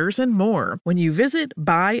 Highlanders, and more when you visit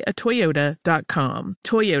buyatoyota.com.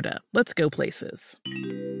 Toyota, let's go places.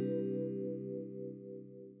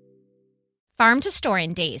 Farm to store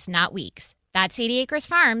in days, not weeks. That's 80 Acres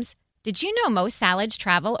Farms. Did you know most salads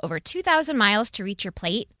travel over 2,000 miles to reach your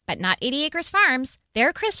plate? But not 80 Acres Farms.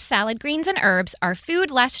 Their crisp salad greens and herbs are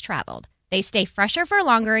food less traveled. They stay fresher for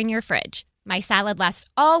longer in your fridge. My salad lasts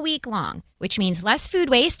all week long, which means less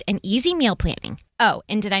food waste and easy meal planning. Oh,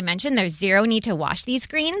 and did I mention there's zero need to wash these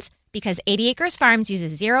greens? because 80 Acres Farms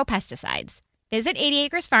uses 0 pesticides. Visit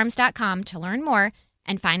 80acresfarms.com to learn more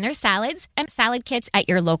and find their salads and salad kits at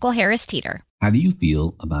your local Harris Teeter. How do you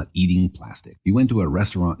feel about eating plastic? If you went to a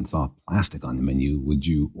restaurant and saw plastic on the menu, would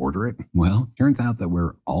you order it? Well, turns out that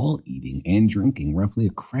we're all eating and drinking roughly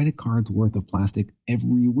a credit card's worth of plastic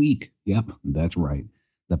every week. Yep, that's right.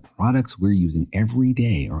 The products we're using every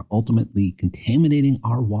day are ultimately contaminating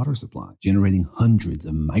our water supply, generating hundreds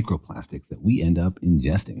of microplastics that we end up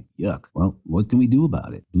ingesting. Yuck. Well, what can we do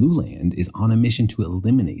about it? Blue Land is on a mission to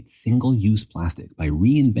eliminate single-use plastic by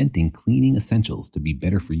reinventing cleaning essentials to be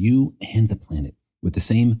better for you and the planet, with the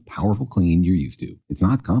same powerful clean you're used to. It's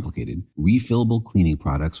not complicated. Refillable cleaning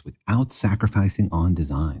products without sacrificing on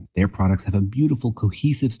design. Their products have a beautiful,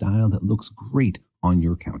 cohesive style that looks great on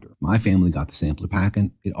your counter. My family got the sampler pack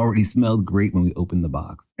and it already smelled great when we opened the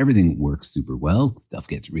box. Everything works super well, stuff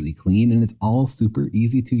gets really clean, and it's all super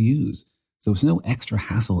easy to use. So it's no extra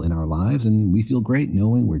hassle in our lives, and we feel great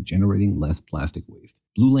knowing we're generating less plastic waste.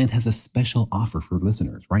 Blue Land has a special offer for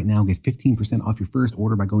listeners. Right now, get 15% off your first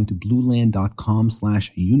order by going to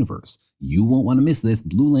blueland.com/universe. You won't want to miss this.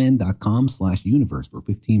 blueland.com/universe for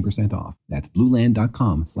 15% off. That's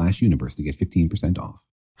blueland.com/universe to get 15% off.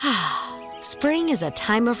 Spring is a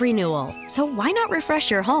time of renewal, so why not refresh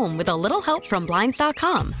your home with a little help from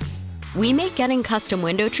Blinds.com? We make getting custom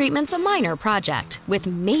window treatments a minor project with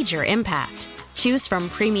major impact. Choose from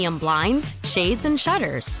premium blinds, shades, and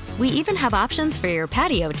shutters. We even have options for your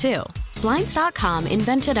patio, too. Blinds.com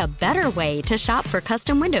invented a better way to shop for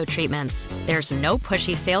custom window treatments. There's no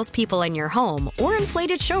pushy salespeople in your home or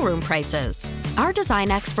inflated showroom prices. Our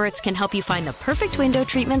design experts can help you find the perfect window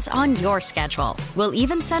treatments on your schedule. We'll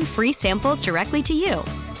even send free samples directly to you.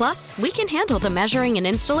 Plus, we can handle the measuring and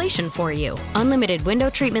installation for you. Unlimited window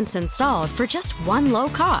treatments installed for just one low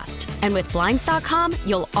cost. And with Blinds.com,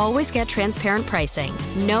 you'll always get transparent pricing.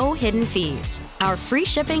 No hidden fees. Our free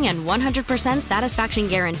shipping and 100% satisfaction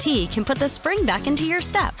guarantee can put the spring back into your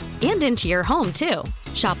step and into your home, too.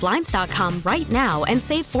 Shop Blinds.com right now and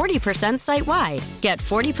save 40% site-wide. Get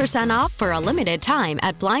 40% off for a limited time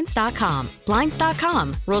at Blinds.com.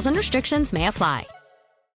 Blinds.com. Rules and restrictions may apply.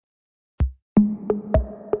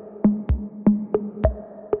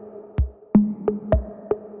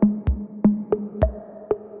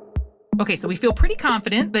 Okay, so we feel pretty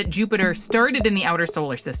confident that Jupiter started in the outer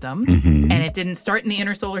solar system, and it didn't start in the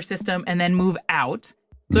inner solar system and then move out.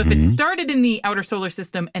 So if it started in the outer solar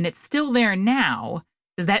system and it's still there now,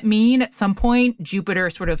 does that mean at some point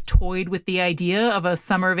Jupiter sort of toyed with the idea of a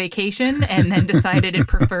summer vacation and then decided it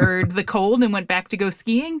preferred the cold and went back to go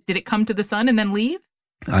skiing? Did it come to the sun and then leave?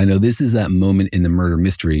 I know this is that moment in the murder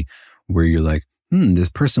mystery where you're like, this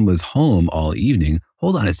person was home all evening.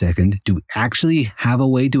 Hold on a second. Do we actually have a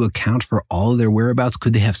way to account for all of their whereabouts?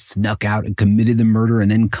 Could they have snuck out and committed the murder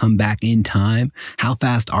and then come back in time? How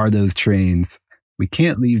fast are those trains? We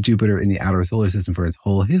can't leave Jupiter in the outer solar system for its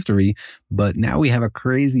whole history, but now we have a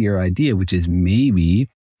crazier idea, which is maybe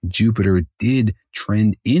Jupiter did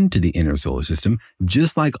trend into the inner solar system,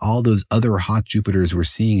 just like all those other hot Jupiters we're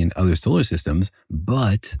seeing in other solar systems,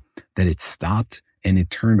 but that it stopped and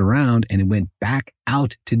it turned around and it went back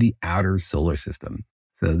out to the outer solar system.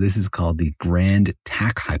 So this is called the grand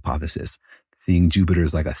tack hypothesis, seeing Jupiter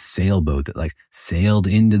as like a sailboat that like sailed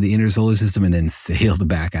into the inner solar system and then sailed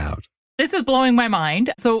back out. This is blowing my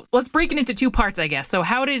mind. So let's break it into two parts, I guess. So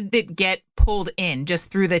how did it get pulled in?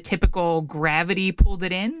 Just through the typical gravity pulled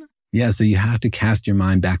it in? Yeah, so you have to cast your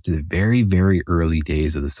mind back to the very, very early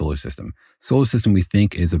days of the solar system. Solar system, we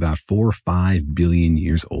think, is about 4 or 5 billion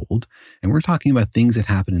years old. And we're talking about things that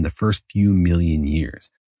happened in the first few million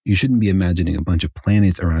years. You shouldn't be imagining a bunch of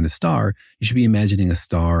planets around a star. You should be imagining a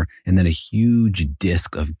star and then a huge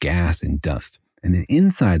disk of gas and dust. And then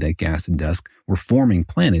inside that gas and dust, we're forming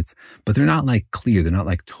planets, but they're not like clear. They're not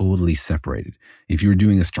like totally separated. If you were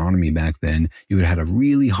doing astronomy back then, you would have had a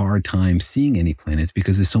really hard time seeing any planets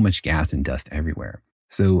because there's so much gas and dust everywhere.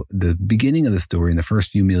 So the beginning of the story in the first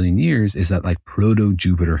few million years is that like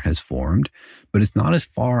proto-Jupiter has formed, but it's not as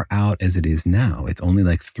far out as it is now. It's only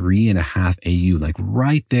like 3.5 AU, like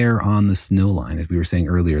right there on the snow line, as we were saying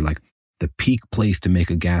earlier, like the peak place to make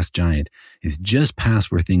a gas giant is just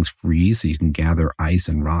past where things freeze, so you can gather ice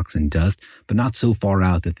and rocks and dust, but not so far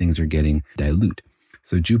out that things are getting dilute.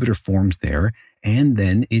 So Jupiter forms there, and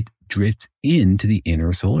then it drifts into the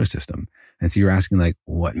inner solar system. And so you're asking, like,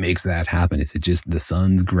 what makes that happen? Is it just the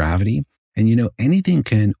sun's gravity? And, you know, anything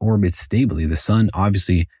can orbit stably. The sun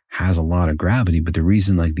obviously has a lot of gravity, but the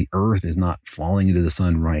reason, like, the Earth is not falling into the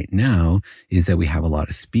sun right now is that we have a lot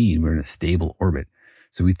of speed. We're in a stable orbit.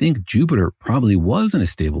 So we think Jupiter probably was in a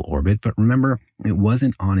stable orbit, but remember, it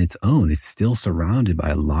wasn't on its own. It's still surrounded by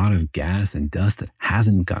a lot of gas and dust that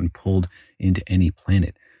hasn't gotten pulled into any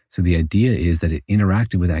planet. So the idea is that it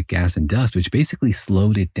interacted with that gas and dust, which basically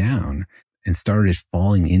slowed it down and started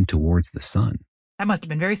falling in towards the sun. That must have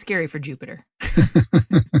been very scary for Jupiter.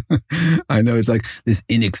 I know, it's like this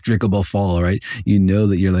inextricable fall, right? You know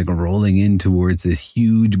that you're like rolling in towards this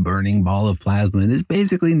huge burning ball of plasma, and there's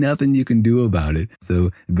basically nothing you can do about it.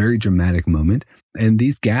 So very dramatic moment. And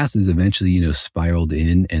these gases eventually, spiraled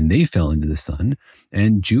in and they fell into the sun,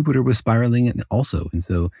 and Jupiter was spiraling in also. And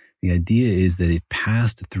so the idea is that it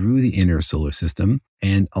passed through the inner solar system,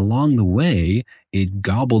 and along the way, it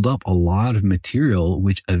gobbled up a lot of material,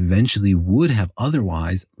 which eventually would have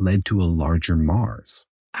otherwise led to a larger Mars.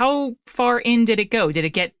 How far in did it go? Did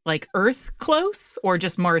it get like Earth close or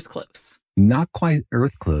just Mars close? Not quite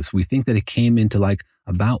Earth close. We think that it came into like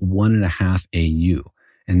about 1.5 AU.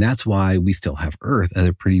 And that's why we still have Earth at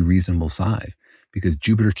a pretty reasonable size, because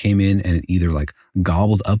Jupiter came in and it either like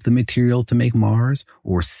gobbled up the material to make Mars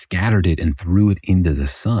or scattered it and threw it into the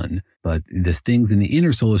sun. But the things in the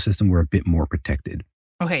inner solar system were a bit more protected.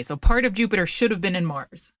 Okay, so part of Jupiter should have been in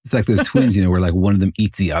Mars. It's like those twins, where like one of them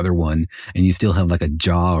eats the other one and you still have like a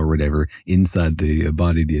jaw or whatever inside the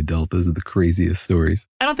body of the adult. Those are the craziest stories.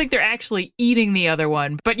 I don't think they're actually eating the other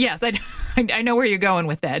one, but yes, I know where you're going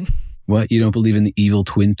with that. What? You don't believe in the evil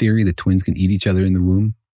twin theory that twins can eat each other in the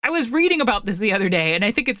womb? I was reading about this the other day, and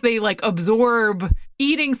I think they like absorb.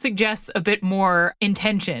 Eating suggests a bit more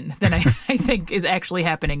intention than I think is actually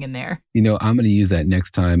happening in there. I'm going to use that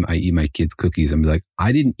next time I eat my kids' cookies. I'm like,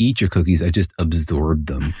 I didn't eat your cookies. I just absorbed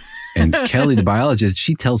them. And Kelly, the biologist,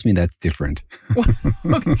 she tells me that's different.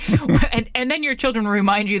 And then your children will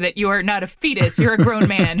remind you that you are not a fetus. You're a grown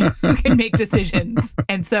man who can make decisions.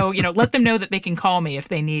 And so, let them know that they can call me if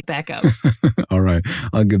they need backup. All right.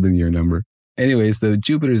 I'll give them your number. Anyway, so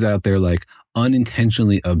Jupiter's out there like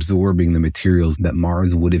unintentionally absorbing the materials that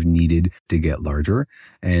Mars would have needed to get larger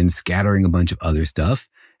and scattering a bunch of other stuff.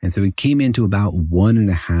 And so it came into about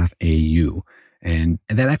 1.5 AU. And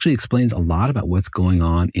that actually explains a lot about what's going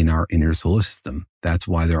on in our inner solar system. That's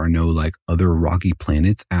why there are no like other rocky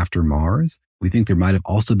planets after Mars. We think there might have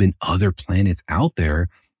also been other planets out there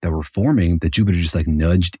that were forming that Jupiter just like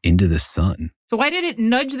nudged into the sun. So why did it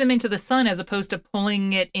nudge them into the sun as opposed to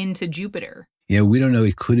pulling it into Jupiter? We don't know.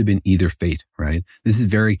 It could have been either fate, right? This is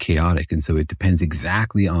very chaotic. And so it depends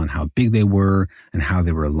exactly on how big they were and how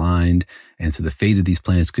they were aligned. And so the fate of these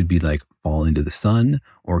planets could be like fall into the sun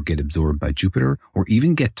or get absorbed by Jupiter or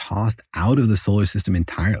even get tossed out of the solar system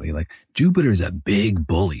entirely. Like Jupiter is a big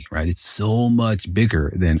bully, right? It's so much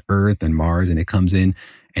bigger than Earth and Mars, and it comes in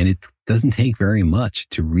and it doesn't take very much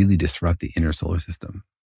to really disrupt the inner solar system.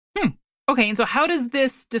 Okay, and so how does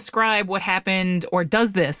this describe what happened, or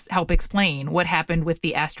does this help explain what happened with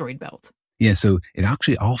the asteroid belt? Yeah, so it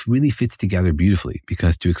actually all really fits together beautifully,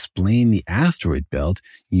 because to explain the asteroid belt,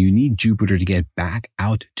 you need Jupiter to get back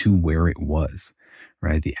out to where it was,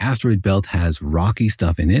 right? The asteroid belt has rocky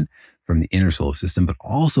stuff in it from the inner solar system, but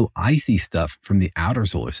also icy stuff from the outer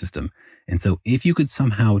solar system. And so if you could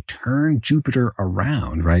somehow turn Jupiter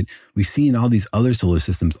around, right? We see in all these other solar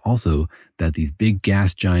systems also that these big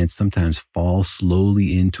gas giants sometimes fall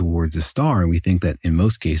slowly in towards a star. And we think that in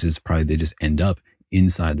most cases, probably they just end up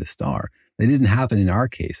inside the star. That didn't happen in our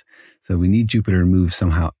case. So we need Jupiter to move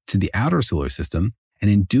somehow to the outer solar system. And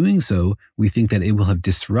in doing so, we think that it will have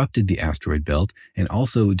disrupted the asteroid belt and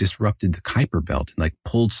also disrupted the Kuiper belt, and like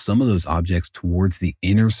pulled some of those objects towards the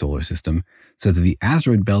inner solar system, so that the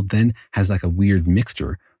asteroid belt then has like a weird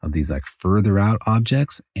mixture of these like further out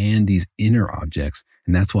objects and these inner objects.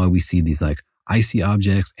 And that's why we see these like icy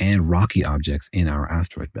objects and rocky objects in our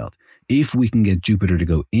asteroid belt, if we can get Jupiter to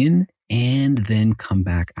go in and then come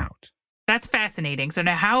back out. That's fascinating. So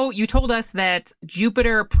now how you told us that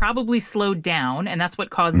Jupiter probably slowed down and that's what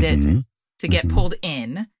caused it to get pulled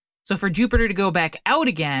in. So for Jupiter to go back out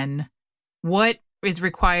again, what is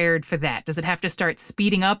required for that? Does it have to start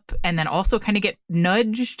speeding up and then also kind of get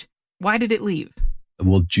nudged? Why did it leave?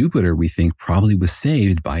 Well, Jupiter, we think, probably was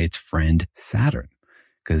saved by its friend Saturn,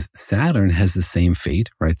 because Saturn has the same fate,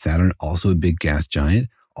 right? Saturn, also a big gas giant,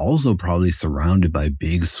 also probably surrounded by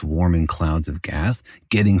big swarming clouds of gas,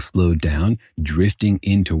 getting slowed down, drifting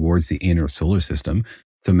in towards the inner solar system.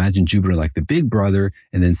 So imagine Jupiter like the big brother,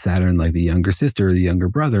 and then Saturn like the younger sister or the younger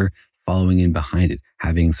brother, following in behind it,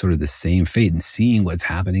 having sort of the same fate and seeing what's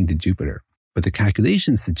happening to Jupiter. But the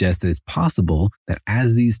calculations suggest that it's possible that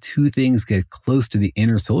as these two things get close to the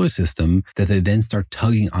inner solar system, that they then start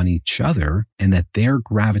tugging on each other, and that their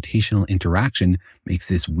gravitational interaction makes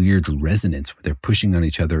this weird resonance where they're pushing on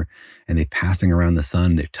each other and they're passing around the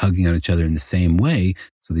sun, they're tugging on each other in the same way.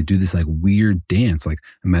 So they do this like weird dance, like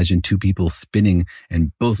imagine two people spinning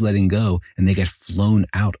and both letting go, and they get flown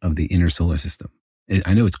out of the inner solar system.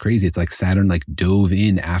 I know it's crazy. It's like Saturn like dove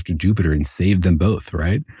in after Jupiter and saved them both,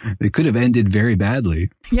 right? They could have ended very badly.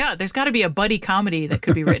 Yeah, there's got to be a buddy comedy that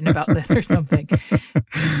could be written about this or something.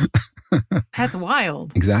 That's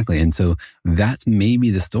wild. Exactly. And so that's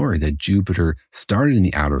maybe the story, that Jupiter started in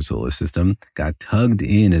the outer solar system, got tugged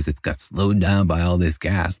in as it got slowed down by all this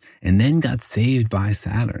gas, and then got saved by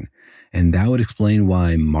Saturn. And that would explain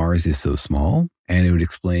why Mars is so small. And it would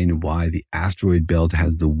explain why the asteroid belt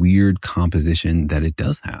has the weird composition that it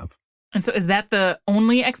does have. And so is that the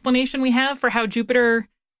only explanation we have for how Jupiter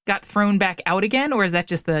got thrown back out again? Or is that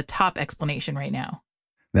just the top explanation right now?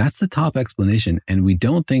 That's the top explanation. And we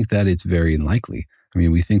don't think that it's very likely. I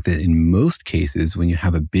mean, we think that in most cases, when you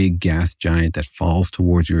have a big gas giant that falls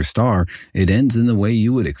towards your star, it ends in the way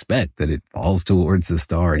you would expect, that it falls towards the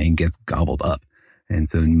star and gets gobbled up. And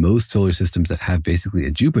so in most solar systems that have basically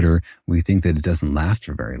a Jupiter, we think that it doesn't last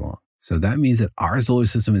for very long. So that means that our solar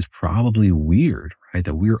system is probably weird, right?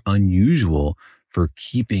 That we're unusual for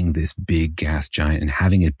keeping this big gas giant and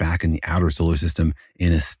having it back in the outer solar system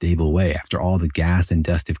in a stable way. After all the gas and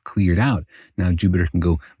dust have cleared out, now Jupiter can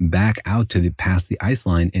go back out to past the ice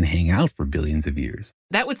line and hang out for billions of years.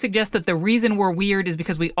 That would suggest that the reason we're weird is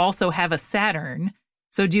because we also have a Saturn.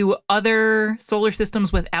 So do other solar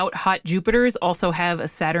systems without hot Jupiters also have a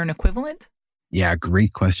Saturn equivalent? Yeah,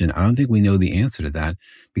 great question. I don't think we know the answer to that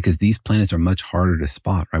because these planets are much harder to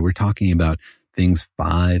spot, right? We're talking about things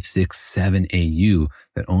 5, 6, 7 AU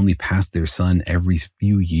that only pass their sun every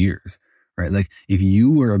few years, right? Like if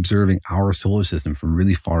you were observing our solar system from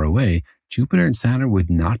really far away, Jupiter and Saturn would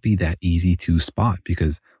not be that easy to spot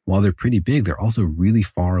because while they're pretty big, they're also really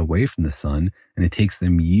far away from the sun and it takes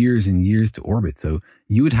them years and years to orbit. So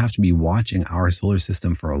you would have to be watching our solar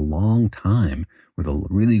system for a long time with a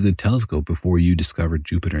really good telescope before you discovered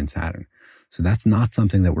Jupiter and Saturn. So that's not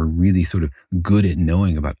something that we're really sort of good at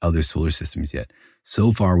knowing about other solar systems yet.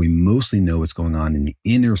 So far, we mostly know what's going on in the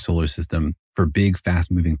inner solar system for big,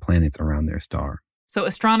 fast-moving planets around their star. So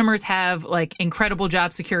astronomers have like incredible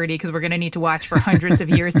job security because we're going to need to watch for hundreds of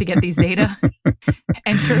years to get these data.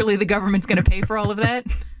 And surely the government's going to pay for all of that.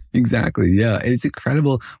 Exactly. Yeah. It's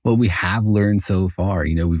incredible what we have learned so far.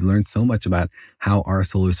 You know, we've learned so much about how our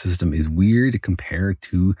solar system is weird compared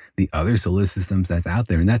to the other solar systems that's out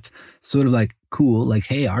there. And that's sort of like cool. Like,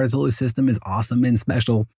 hey, our solar system is awesome and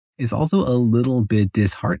special. It's also a little bit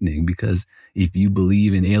disheartening because if you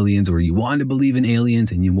believe in aliens or you want to believe in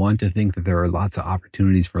aliens and you want to think that there are lots of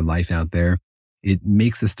opportunities for life out there, it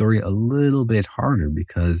makes the story a little bit harder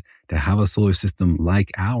because to have a solar system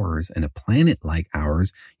like ours and a planet like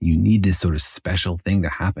ours, you need this sort of special thing to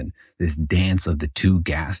happen, this dance of the two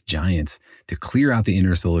gas giants to clear out the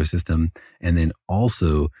inner solar system and then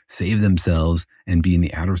also save themselves and be in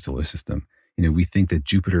the outer solar system. You know, we think that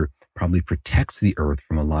Jupiter probably protects the Earth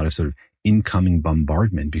from a lot of sort of incoming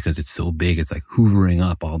bombardment because it's so big. It's like hoovering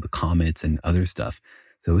up all the comets and other stuff.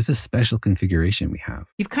 So it's a special configuration we have.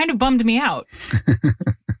 You've kind of bummed me out.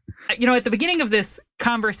 You know, at the beginning of this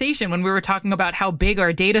conversation, when we were talking about how big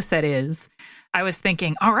our data set is, I was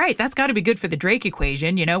thinking, all right, that's got to be good for the Drake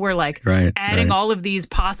equation. You know, we're like adding all of these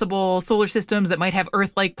possible solar systems that might have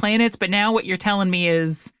Earth-like planets. But now what you're telling me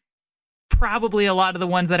is probably a lot of the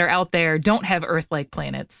ones that are out there don't have Earth-like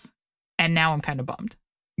planets. And now I'm kind of bummed.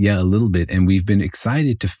 Yeah, a little bit. And we've been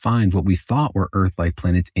excited to find what we thought were Earth-like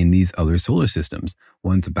planets in these other solar systems.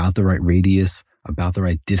 One's about the right radius, about the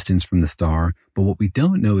right distance from the star. But what we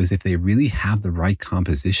don't know is if they really have the right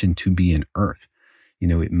composition to be an Earth. You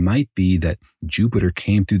know, it might be that Jupiter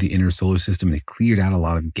came through the inner solar system and it cleared out a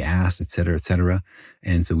lot of gas, et cetera, et cetera.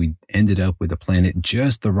 And so we ended up with a planet,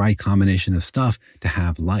 just the right combination of stuff to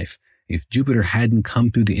have life. If Jupiter hadn't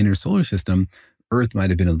come through the inner solar system, Earth might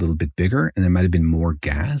have been a little bit bigger and there might have been more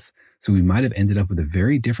gas. So we might have ended up with a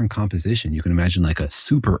very different composition. You can imagine like a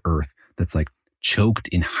super Earth that's like choked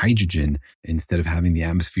in hydrogen instead of having the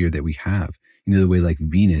atmosphere that we have. You know, the way like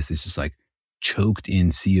Venus is just like choked in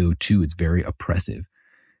CO2. It's very oppressive.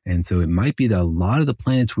 And so it might be that a lot of the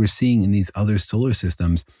planets we're seeing in these other solar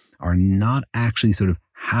systems are not actually sort of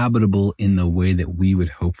habitable in the way that we would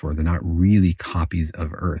hope for. They're not really copies of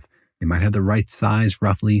Earth. They might have the right size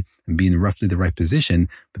roughly and be in roughly the right position,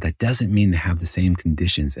 but that doesn't mean they have the same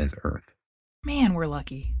conditions as Earth. Man, we're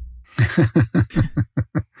lucky.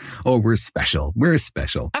 Oh, we're special. We're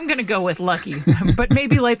special. I'm going to go with lucky, but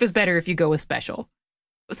maybe life is better if you go with special.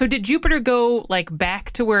 So did Jupiter go like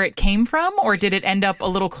back to where it came from, or did it end up a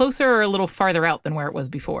little closer or a little farther out than where it was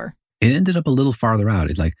before? It ended up a little farther out.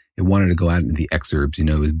 It wanted to go out into the exurbs.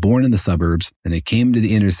 It was born in the suburbs, then it came to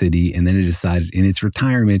the inner city, and then it decided in its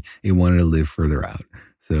retirement, it wanted to live further out.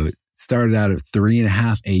 So it started out at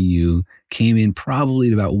 3.5 AU, came in probably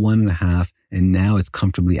at about 1.5, and now it's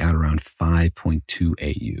comfortably out around 5.2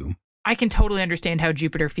 AU. I can totally understand how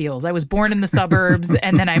Jupiter feels. I was born in the suburbs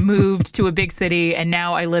and then I moved to a big city and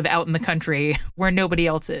now I live out in the country where nobody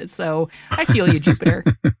else is. So I feel you, Jupiter.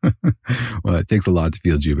 Well, it takes a lot to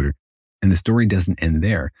feel Jupiter. And the story doesn't end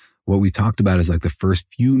there. What we talked about is like the first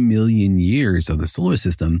few million years of the solar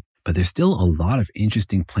system, but there's still a lot of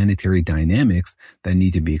interesting planetary dynamics that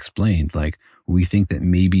need to be explained. Like we think that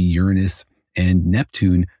maybe Uranus and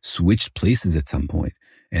Neptune switched places at some point,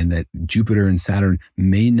 and that Jupiter and Saturn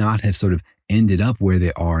may not have sort of ended up where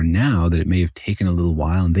they are now, that it may have taken a little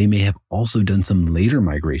while, and they may have also done some later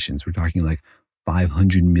migrations. We're talking like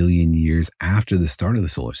 500 million years after the start of the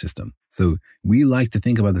solar system. So we like to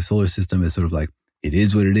think about the solar system as sort of like, it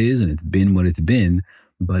is what it is, and it's been what it's been.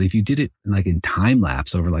 But if you did it like in time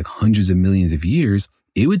lapse over like hundreds of millions of years,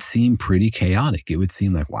 it would seem pretty chaotic. It would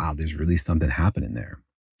seem like, wow, there's really something happening there.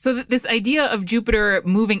 So this idea of Jupiter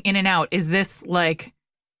moving in and out, is this like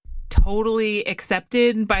totally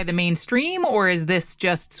accepted by the mainstream, or is this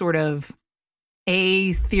just sort of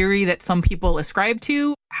a theory that some people ascribe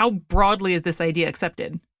to? How broadly is this idea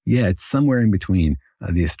accepted? Yeah, it's somewhere in between.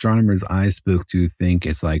 The astronomers I spoke to think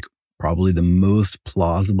it's like probably the most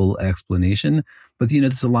plausible explanation, but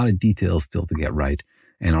there's a lot of details still to get right.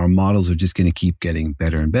 And our models are just going to keep getting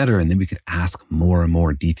better and better. And then we could ask more and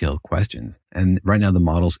more detailed questions. And right now the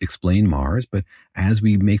models explain Mars, but as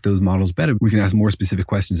we make those models better, we can ask more specific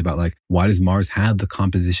questions about like, why does Mars have the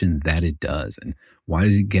composition that it does? And why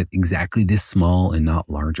does it get exactly this small and not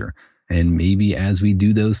larger? And maybe as we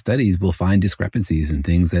do those studies, we'll find discrepancies and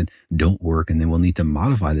things that don't work. And then we'll need to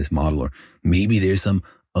modify this model. Or maybe there's some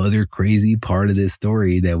other crazy part of this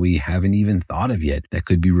story that we haven't even thought of yet that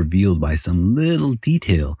could be revealed by some little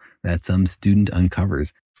detail that some student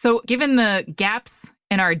uncovers. So given the gaps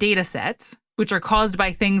in our data set, which are caused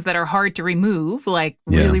by things that are hard to remove, like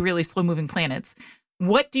really slow moving planets,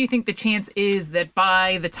 what do you think the chance is that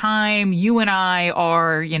by the time you and I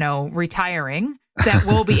are, retiring, that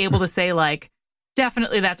we'll be able to say like,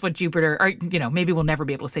 definitely that's what Jupiter, or, maybe we'll never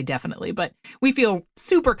be able to say definitely, but we feel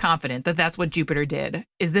super confident that that's what Jupiter did.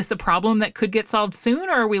 Is this a problem that could get solved soon,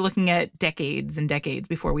 or are we looking at decades and decades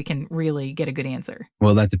before we can really get a good answer?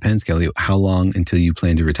 Well, that depends, Kelly. How long until you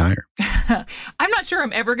plan to retire? I'm not sure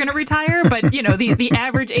I'm ever going to retire, but, the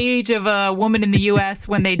average age of a woman in the U.S.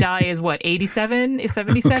 when they die is what, 87, is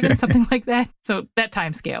 77, okay. Something like that. So that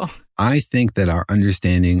time scale. I think that our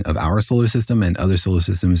understanding of our solar system and other solar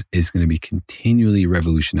systems is going to be continually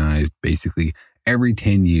revolutionized basically every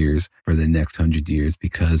 10 years for the next 100 years,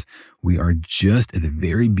 because we are just at the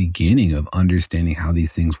very beginning of understanding how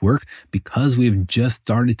these things work, because we've just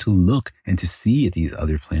started to look and to see at these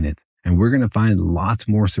other planets. And we're going to find lots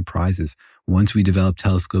more surprises once we develop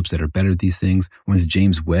telescopes that are better at these things. Once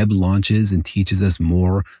James Webb launches and teaches us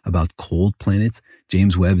more about cold planets.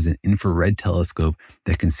 James Webb is an infrared telescope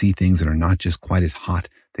that can see things that are not just quite as hot,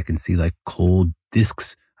 that can see like cold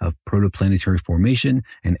disks of protoplanetary formation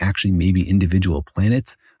and actually maybe individual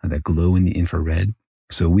planets that glow in the infrared.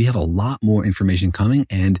 So we have a lot more information coming.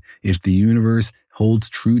 And if the universe holds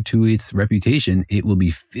true to its reputation, it will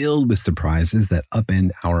be filled with surprises that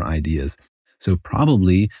upend our ideas. So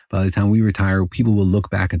probably by the time we retire, people will look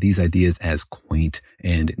back at these ideas as quaint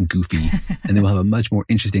and goofy, and then we'll have a much more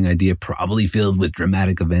interesting idea, probably filled with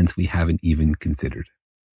dramatic events we haven't even considered.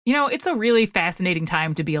 It's a really fascinating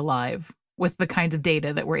time to be alive with the kinds of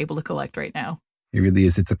data that we're able to collect right now. It really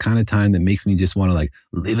is. It's a kind of time that makes me just want to like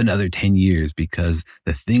live another 10 years because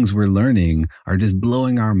the things we're learning are just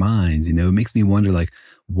blowing our minds. It makes me wonder, like,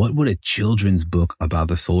 what would a children's book about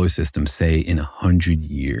the solar system say in 100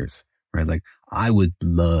 years, right? Like, I would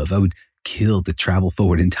kill to travel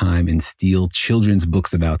forward in time and steal children's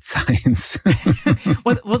books about science.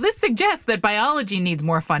 Well, this suggests that biology needs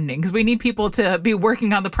more funding because we need people to be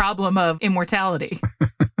working on the problem of immortality.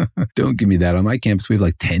 Don't give me that. On my campus, we have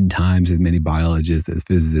like 10 times as many biologists as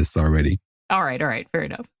physicists already. All right. Fair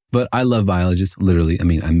enough. But I love biologists, literally. I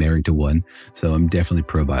mean, I'm married to one, so I'm definitely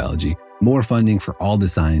pro-biology. More funding for all the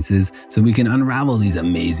sciences so we can unravel these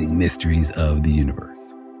amazing mysteries of the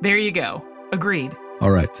universe. There you go. Agreed. All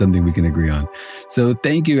right, something we can agree on. So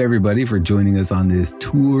thank you, everybody, for joining us on this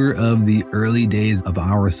tour of the early days of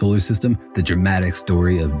our solar system, the dramatic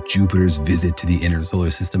story of Jupiter's visit to the inner solar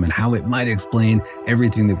system and how it might explain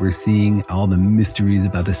everything that we're seeing, all the mysteries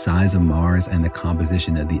about the size of Mars and the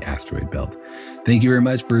composition of the asteroid belt. Thank you very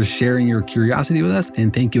much for sharing your curiosity with us.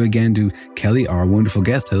 And thank you again to Kelly, our wonderful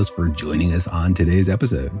guest host, for joining us on today's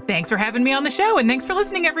episode. Thanks for having me on the show. And thanks for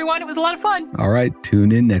listening, everyone. It was a lot of fun. All right,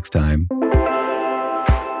 tune in next time.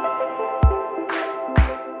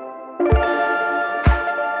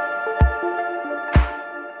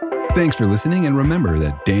 Thanks for listening, and remember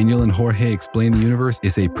that Daniel and Jorge Explain the Universe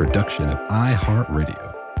is a production of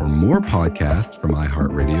iHeartRadio. For more podcasts from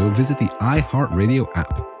iHeartRadio, visit the iHeartRadio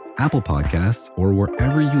app, Apple Podcasts, or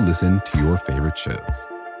wherever you listen to your favorite shows.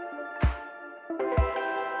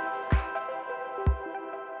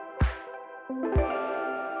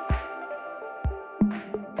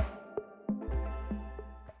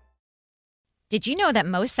 Did you know that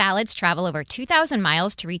most salads travel over 2,000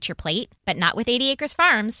 miles to reach your plate? But not with 80 Acres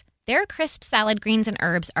Farms. Their crisp salad greens and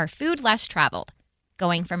herbs are food less traveled,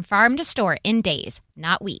 going from farm to store in days,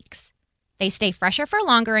 not weeks. They stay fresher for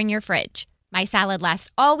longer in your fridge. My salad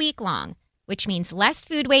lasts all week long, which means less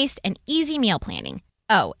food waste and easy meal planning.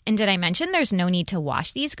 Oh, and did I mention there's no need to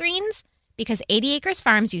wash these greens? Because 80 Acres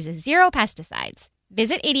Farms uses 0 pesticides.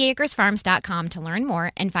 Visit 80acresfarms.com to learn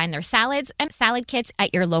more and find their salads and salad kits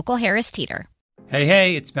at your local Harris Teeter.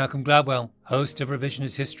 Hey, it's Malcolm Gladwell, host of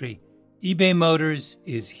Revisionist History. eBay Motors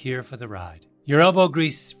is here for the ride. Your elbow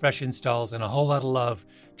grease, fresh installs, and a whole lot of love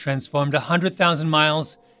transformed 100,000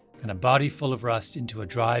 miles and a body full of rust into a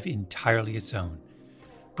drive entirely its own.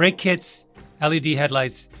 Brake kits, LED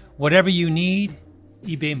headlights, whatever you need,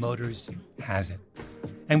 eBay Motors has it.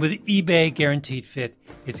 And with eBay Guaranteed Fit,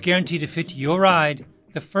 it's guaranteed to fit your ride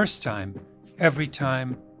the first time, every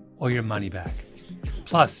time, or your money back.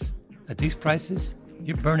 Plus, at these prices,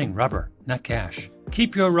 you're burning rubber, not cash.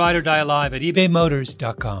 Keep your ride or die alive at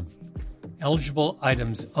ebaymotors.com. Eligible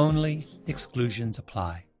items only. Exclusions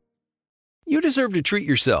apply. You deserve to treat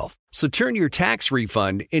yourself, so turn your tax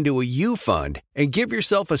refund into a U-Fund and give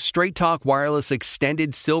yourself a Straight Talk Wireless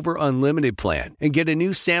Extended Silver Unlimited plan and get a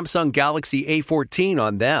new Samsung Galaxy A14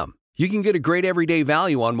 on them. You can get a great everyday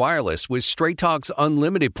value on wireless with Straight Talk's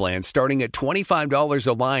Unlimited plan starting at $25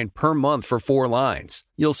 a line per month for 4 lines.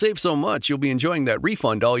 You'll save so much you'll be enjoying that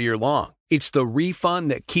refund all year long. It's the refund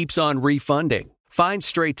that keeps on refunding. Find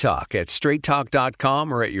Straight Talk at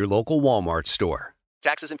straighttalk.com or at your local Walmart store.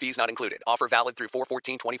 Taxes and fees not included. Offer valid through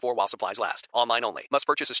 4/14/24 while supplies last. Online only. Must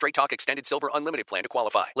purchase a Straight Talk Extended Silver Unlimited plan to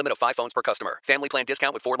qualify. Limit of 5 phones per customer. Family plan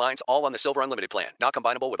discount with 4 lines, all on the Silver Unlimited plan. Not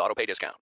combinable with autopay discount.